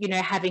time,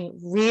 having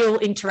real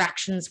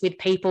interactions with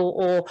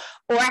people,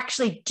 or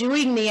actually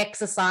doing the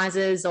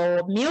exercises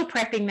or meal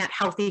prepping that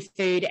healthy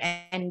food,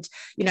 and,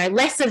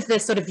 less of the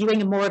sort of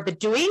viewing and more of the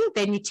doing,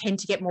 then you tend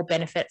to get more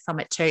benefit from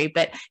it too.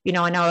 But,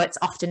 I know it's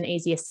often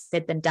easier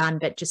said than done,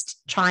 but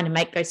just trying to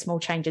make those small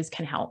changes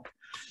can help.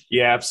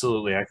 Yeah,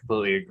 absolutely. I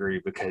completely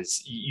agree,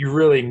 because you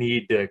really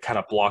need to kind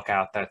of block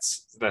out that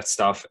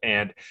stuff.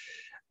 And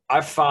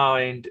I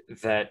find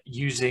that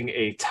using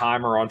a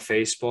timer on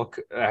Facebook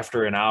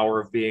after an hour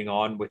of being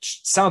on,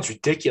 which sounds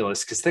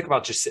ridiculous, because think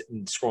about just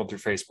sitting scrolling through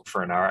Facebook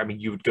for an hour. I mean,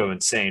 you would go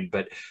insane,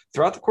 but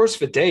throughout the course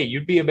of a day,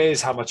 you'd be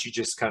amazed how much you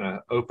just kind of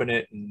open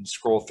it and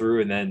scroll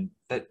through, and then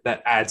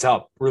that adds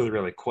up really,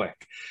 really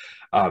quick.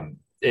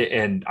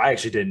 And I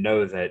actually didn't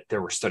know that there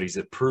were studies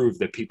that prove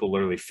that people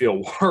literally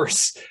feel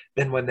worse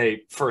than when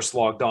they first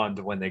logged on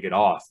to when they get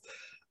off.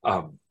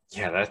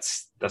 Yeah,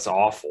 that's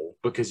awful,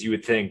 because you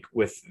would think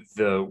with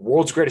the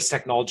world's greatest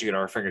technology at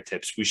our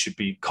fingertips, we should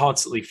be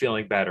constantly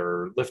feeling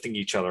better, lifting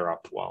each other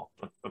up. Well,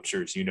 I'm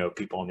sure, as you know,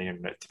 people on the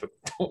internet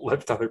don't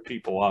lift other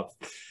people up.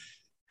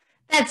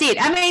 That's it.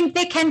 I mean,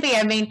 there can be.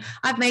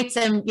 I've made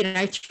some,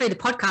 through the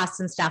podcasts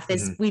and stuff,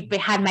 we've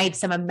made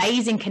some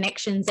amazing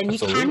connections, and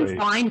Absolutely. You can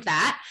find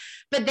that.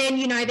 But then,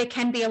 there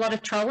can be a lot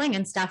of trolling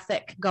and stuff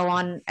that can go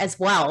on as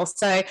well.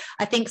 So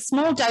I think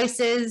small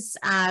doses,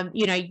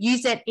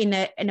 use it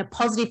in a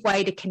positive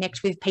way to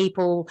connect with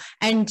people.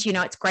 And,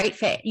 it's great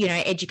for,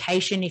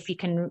 education if you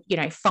can,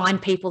 find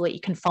people that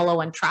you can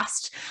follow and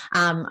trust.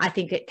 I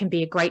think it can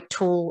be a great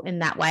tool in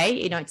that way.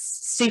 It's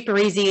super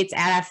easy. It's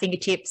at our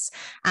fingertips.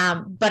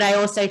 But I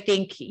also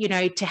think,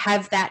 to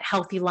have that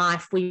healthy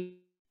life, we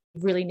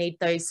really need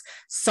those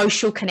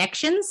social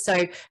connections.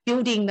 So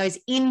building those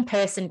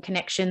in-person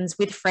connections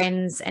with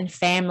friends and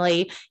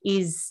family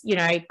is,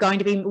 going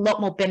to be a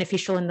lot more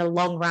beneficial in the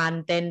long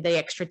run than the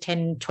extra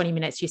 10, 20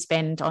 minutes you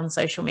spend on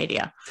social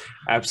media.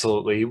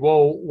 Absolutely.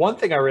 Well, one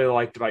thing I really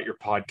liked about your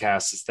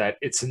podcast is that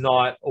it's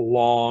not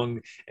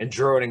long and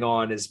droning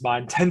on as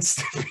mine tends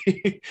to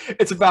be.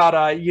 It's about,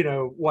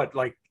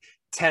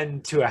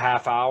 10 minutes to a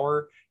half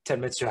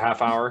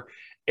hour.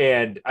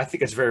 And I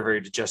think it's very, very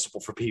digestible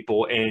for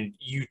people. And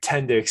you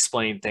tend to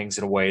explain things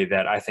in a way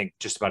that I think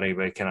just about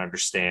anybody can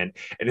understand.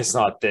 And it's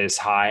not this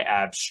high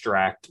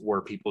abstract where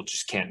people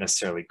just can't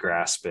necessarily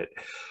grasp it.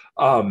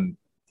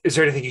 Is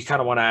there anything you kind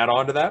of want to add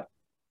on to that?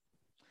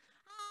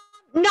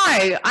 No,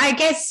 I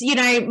guess,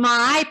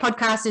 my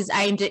podcast is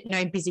aimed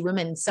at, busy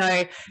women.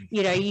 So,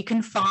 you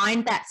can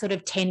find that sort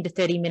of 10 to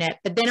 30 minute,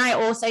 but then I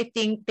also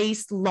think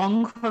these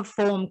longer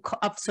form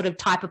of sort of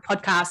type of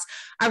podcasts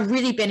are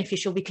really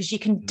beneficial, because you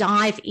can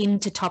dive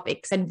into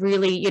topics and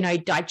really,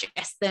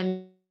 digest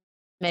them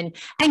and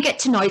get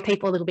to know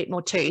people a little bit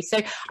more too. So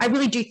I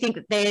really do think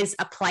that there's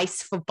a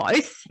place for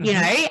both,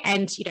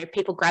 and,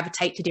 people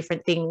gravitate to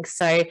different things.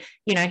 So,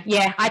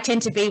 I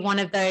tend to be one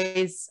of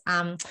those,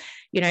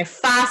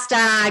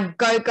 faster,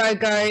 go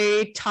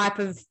type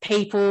of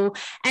people.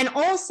 And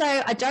also,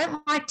 I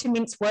don't like to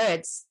mince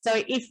words.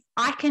 So if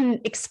I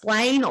can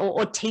explain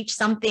or teach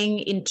something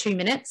in 2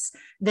 minutes,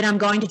 then I'm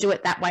going to do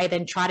it that way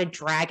than try to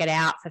drag it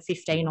out for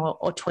 15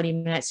 or 20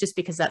 minutes, just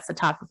because that's the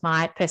type of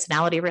my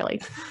personality, really.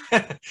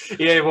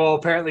 Yeah, well,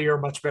 apparently you're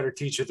a much better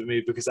teacher than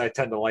me, because I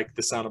tend to like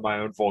the sound of my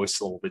own voice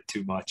a little bit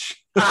too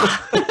much.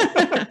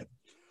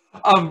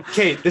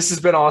 Kate, this has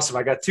been awesome.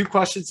 I got 2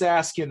 questions to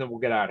ask you, and then we'll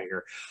get out of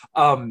here.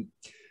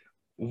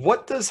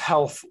 What does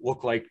health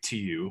look like to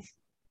you?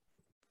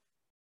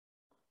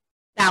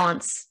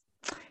 Balance.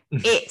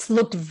 It's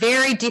looked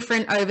very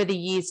different over the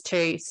years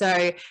too.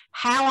 So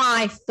how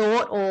I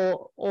thought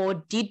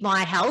or did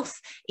my health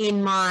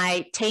in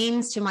my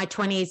teens to my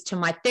 20s to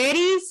my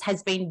 30s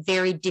has been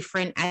very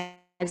different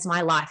as my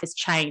life has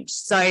changed.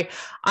 So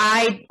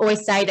I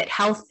always say that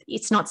health,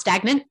 it's not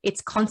stagnant.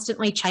 It's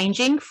constantly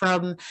changing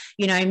from,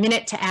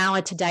 minute to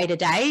hour to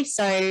day.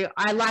 So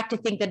I like to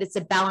think that it's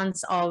a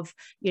balance of,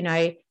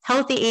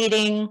 healthy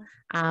eating,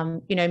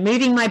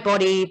 moving my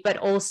body, but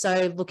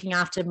also looking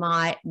after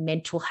my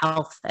mental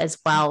health as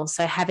well.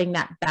 So having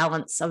that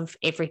balance of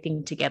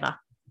everything together.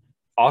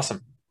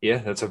 Awesome. Yeah,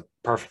 that's a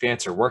perfect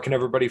answer. Where can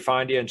everybody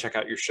find you and check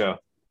out your show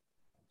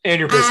and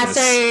your business?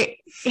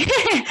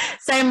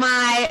 So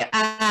my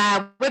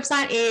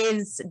website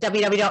is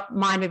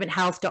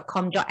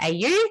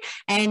www.mindmovementhealth.com.au,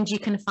 and you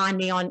can find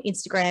me on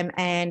Instagram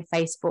and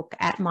Facebook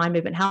at Mind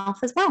Movement Health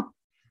as well.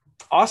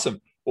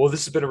 Awesome. Well,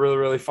 this has been a really,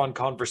 really fun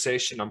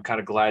conversation. I'm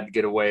kind of glad to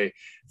get away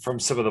from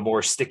some of the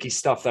more sticky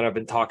stuff that I've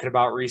been talking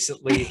about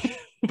recently.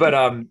 But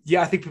I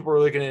think people are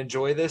really going to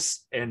enjoy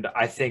this. And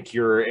I think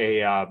you're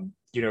a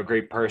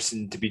great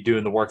person to be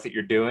doing the work that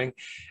you're doing.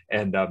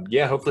 And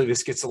hopefully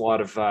this gets a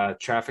lot of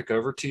traffic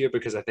over to you,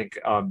 because I think,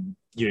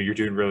 you're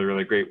doing really,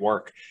 really great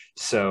work.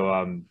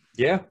 So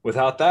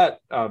without that,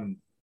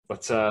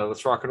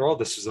 let's rock and roll.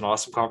 This was an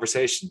awesome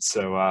conversation.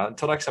 So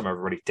until next time,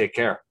 everybody, take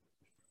care.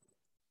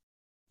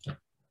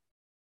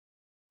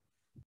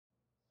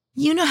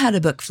 You know how to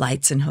book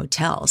flights and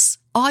hotels.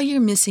 All you're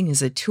missing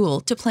is a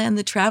tool to plan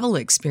the travel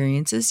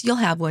experiences you'll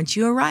have once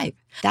you arrive.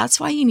 That's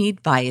why you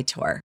need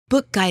Viator.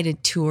 Book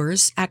guided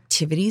tours,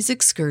 activities,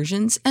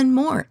 excursions, and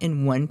more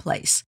in one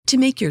place to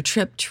make your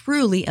trip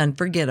truly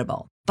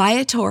unforgettable.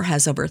 Viator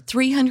has over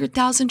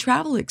 300,000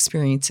 travel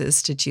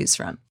experiences to choose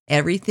from.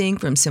 Everything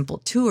from simple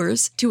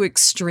tours to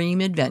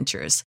extreme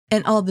adventures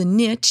and all the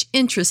niche,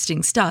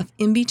 interesting stuff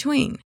in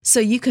between. So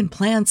you can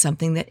plan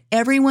something that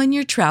everyone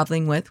you're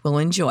traveling with will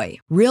enjoy.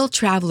 Real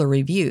traveler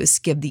reviews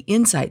give the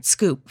inside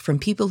scoop from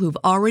people who've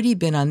already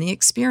been on the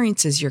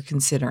experiences you're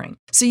considering.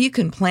 So you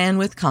can plan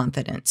with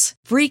confidence.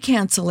 Free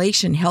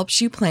cancellation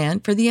helps you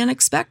plan for the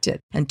unexpected.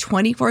 And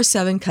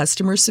 24/7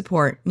 customer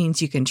support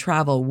means you can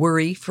travel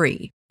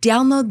worry-free.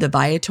 Download the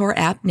Viator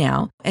app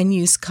now and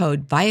use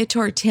code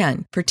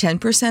Viator10 for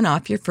 10%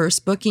 off your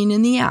first booking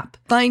in the app.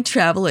 Find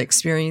travel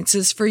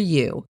experiences for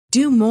you.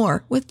 Do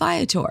more with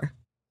Viator.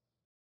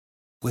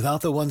 Without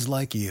the ones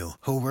like you,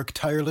 who work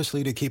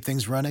tirelessly to keep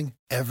things running,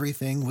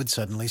 everything would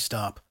suddenly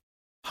stop.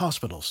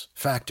 Hospitals,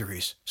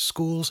 factories,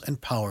 schools,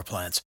 and power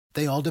plants,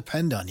 they all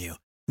depend on you.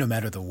 No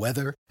matter the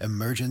weather,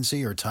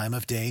 emergency, or time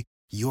of day,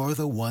 you're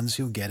the ones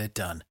who get it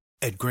done.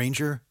 At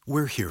Grainger,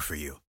 we're here for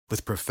you.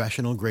 With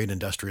professional-grade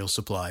industrial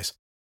supplies,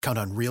 count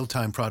on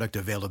real-time product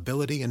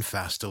availability and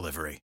fast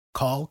delivery.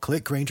 Call,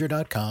 click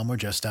Grainger.com, or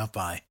just stop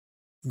by.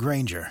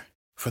 Grainger,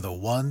 for the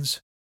ones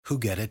who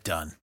get it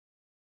done.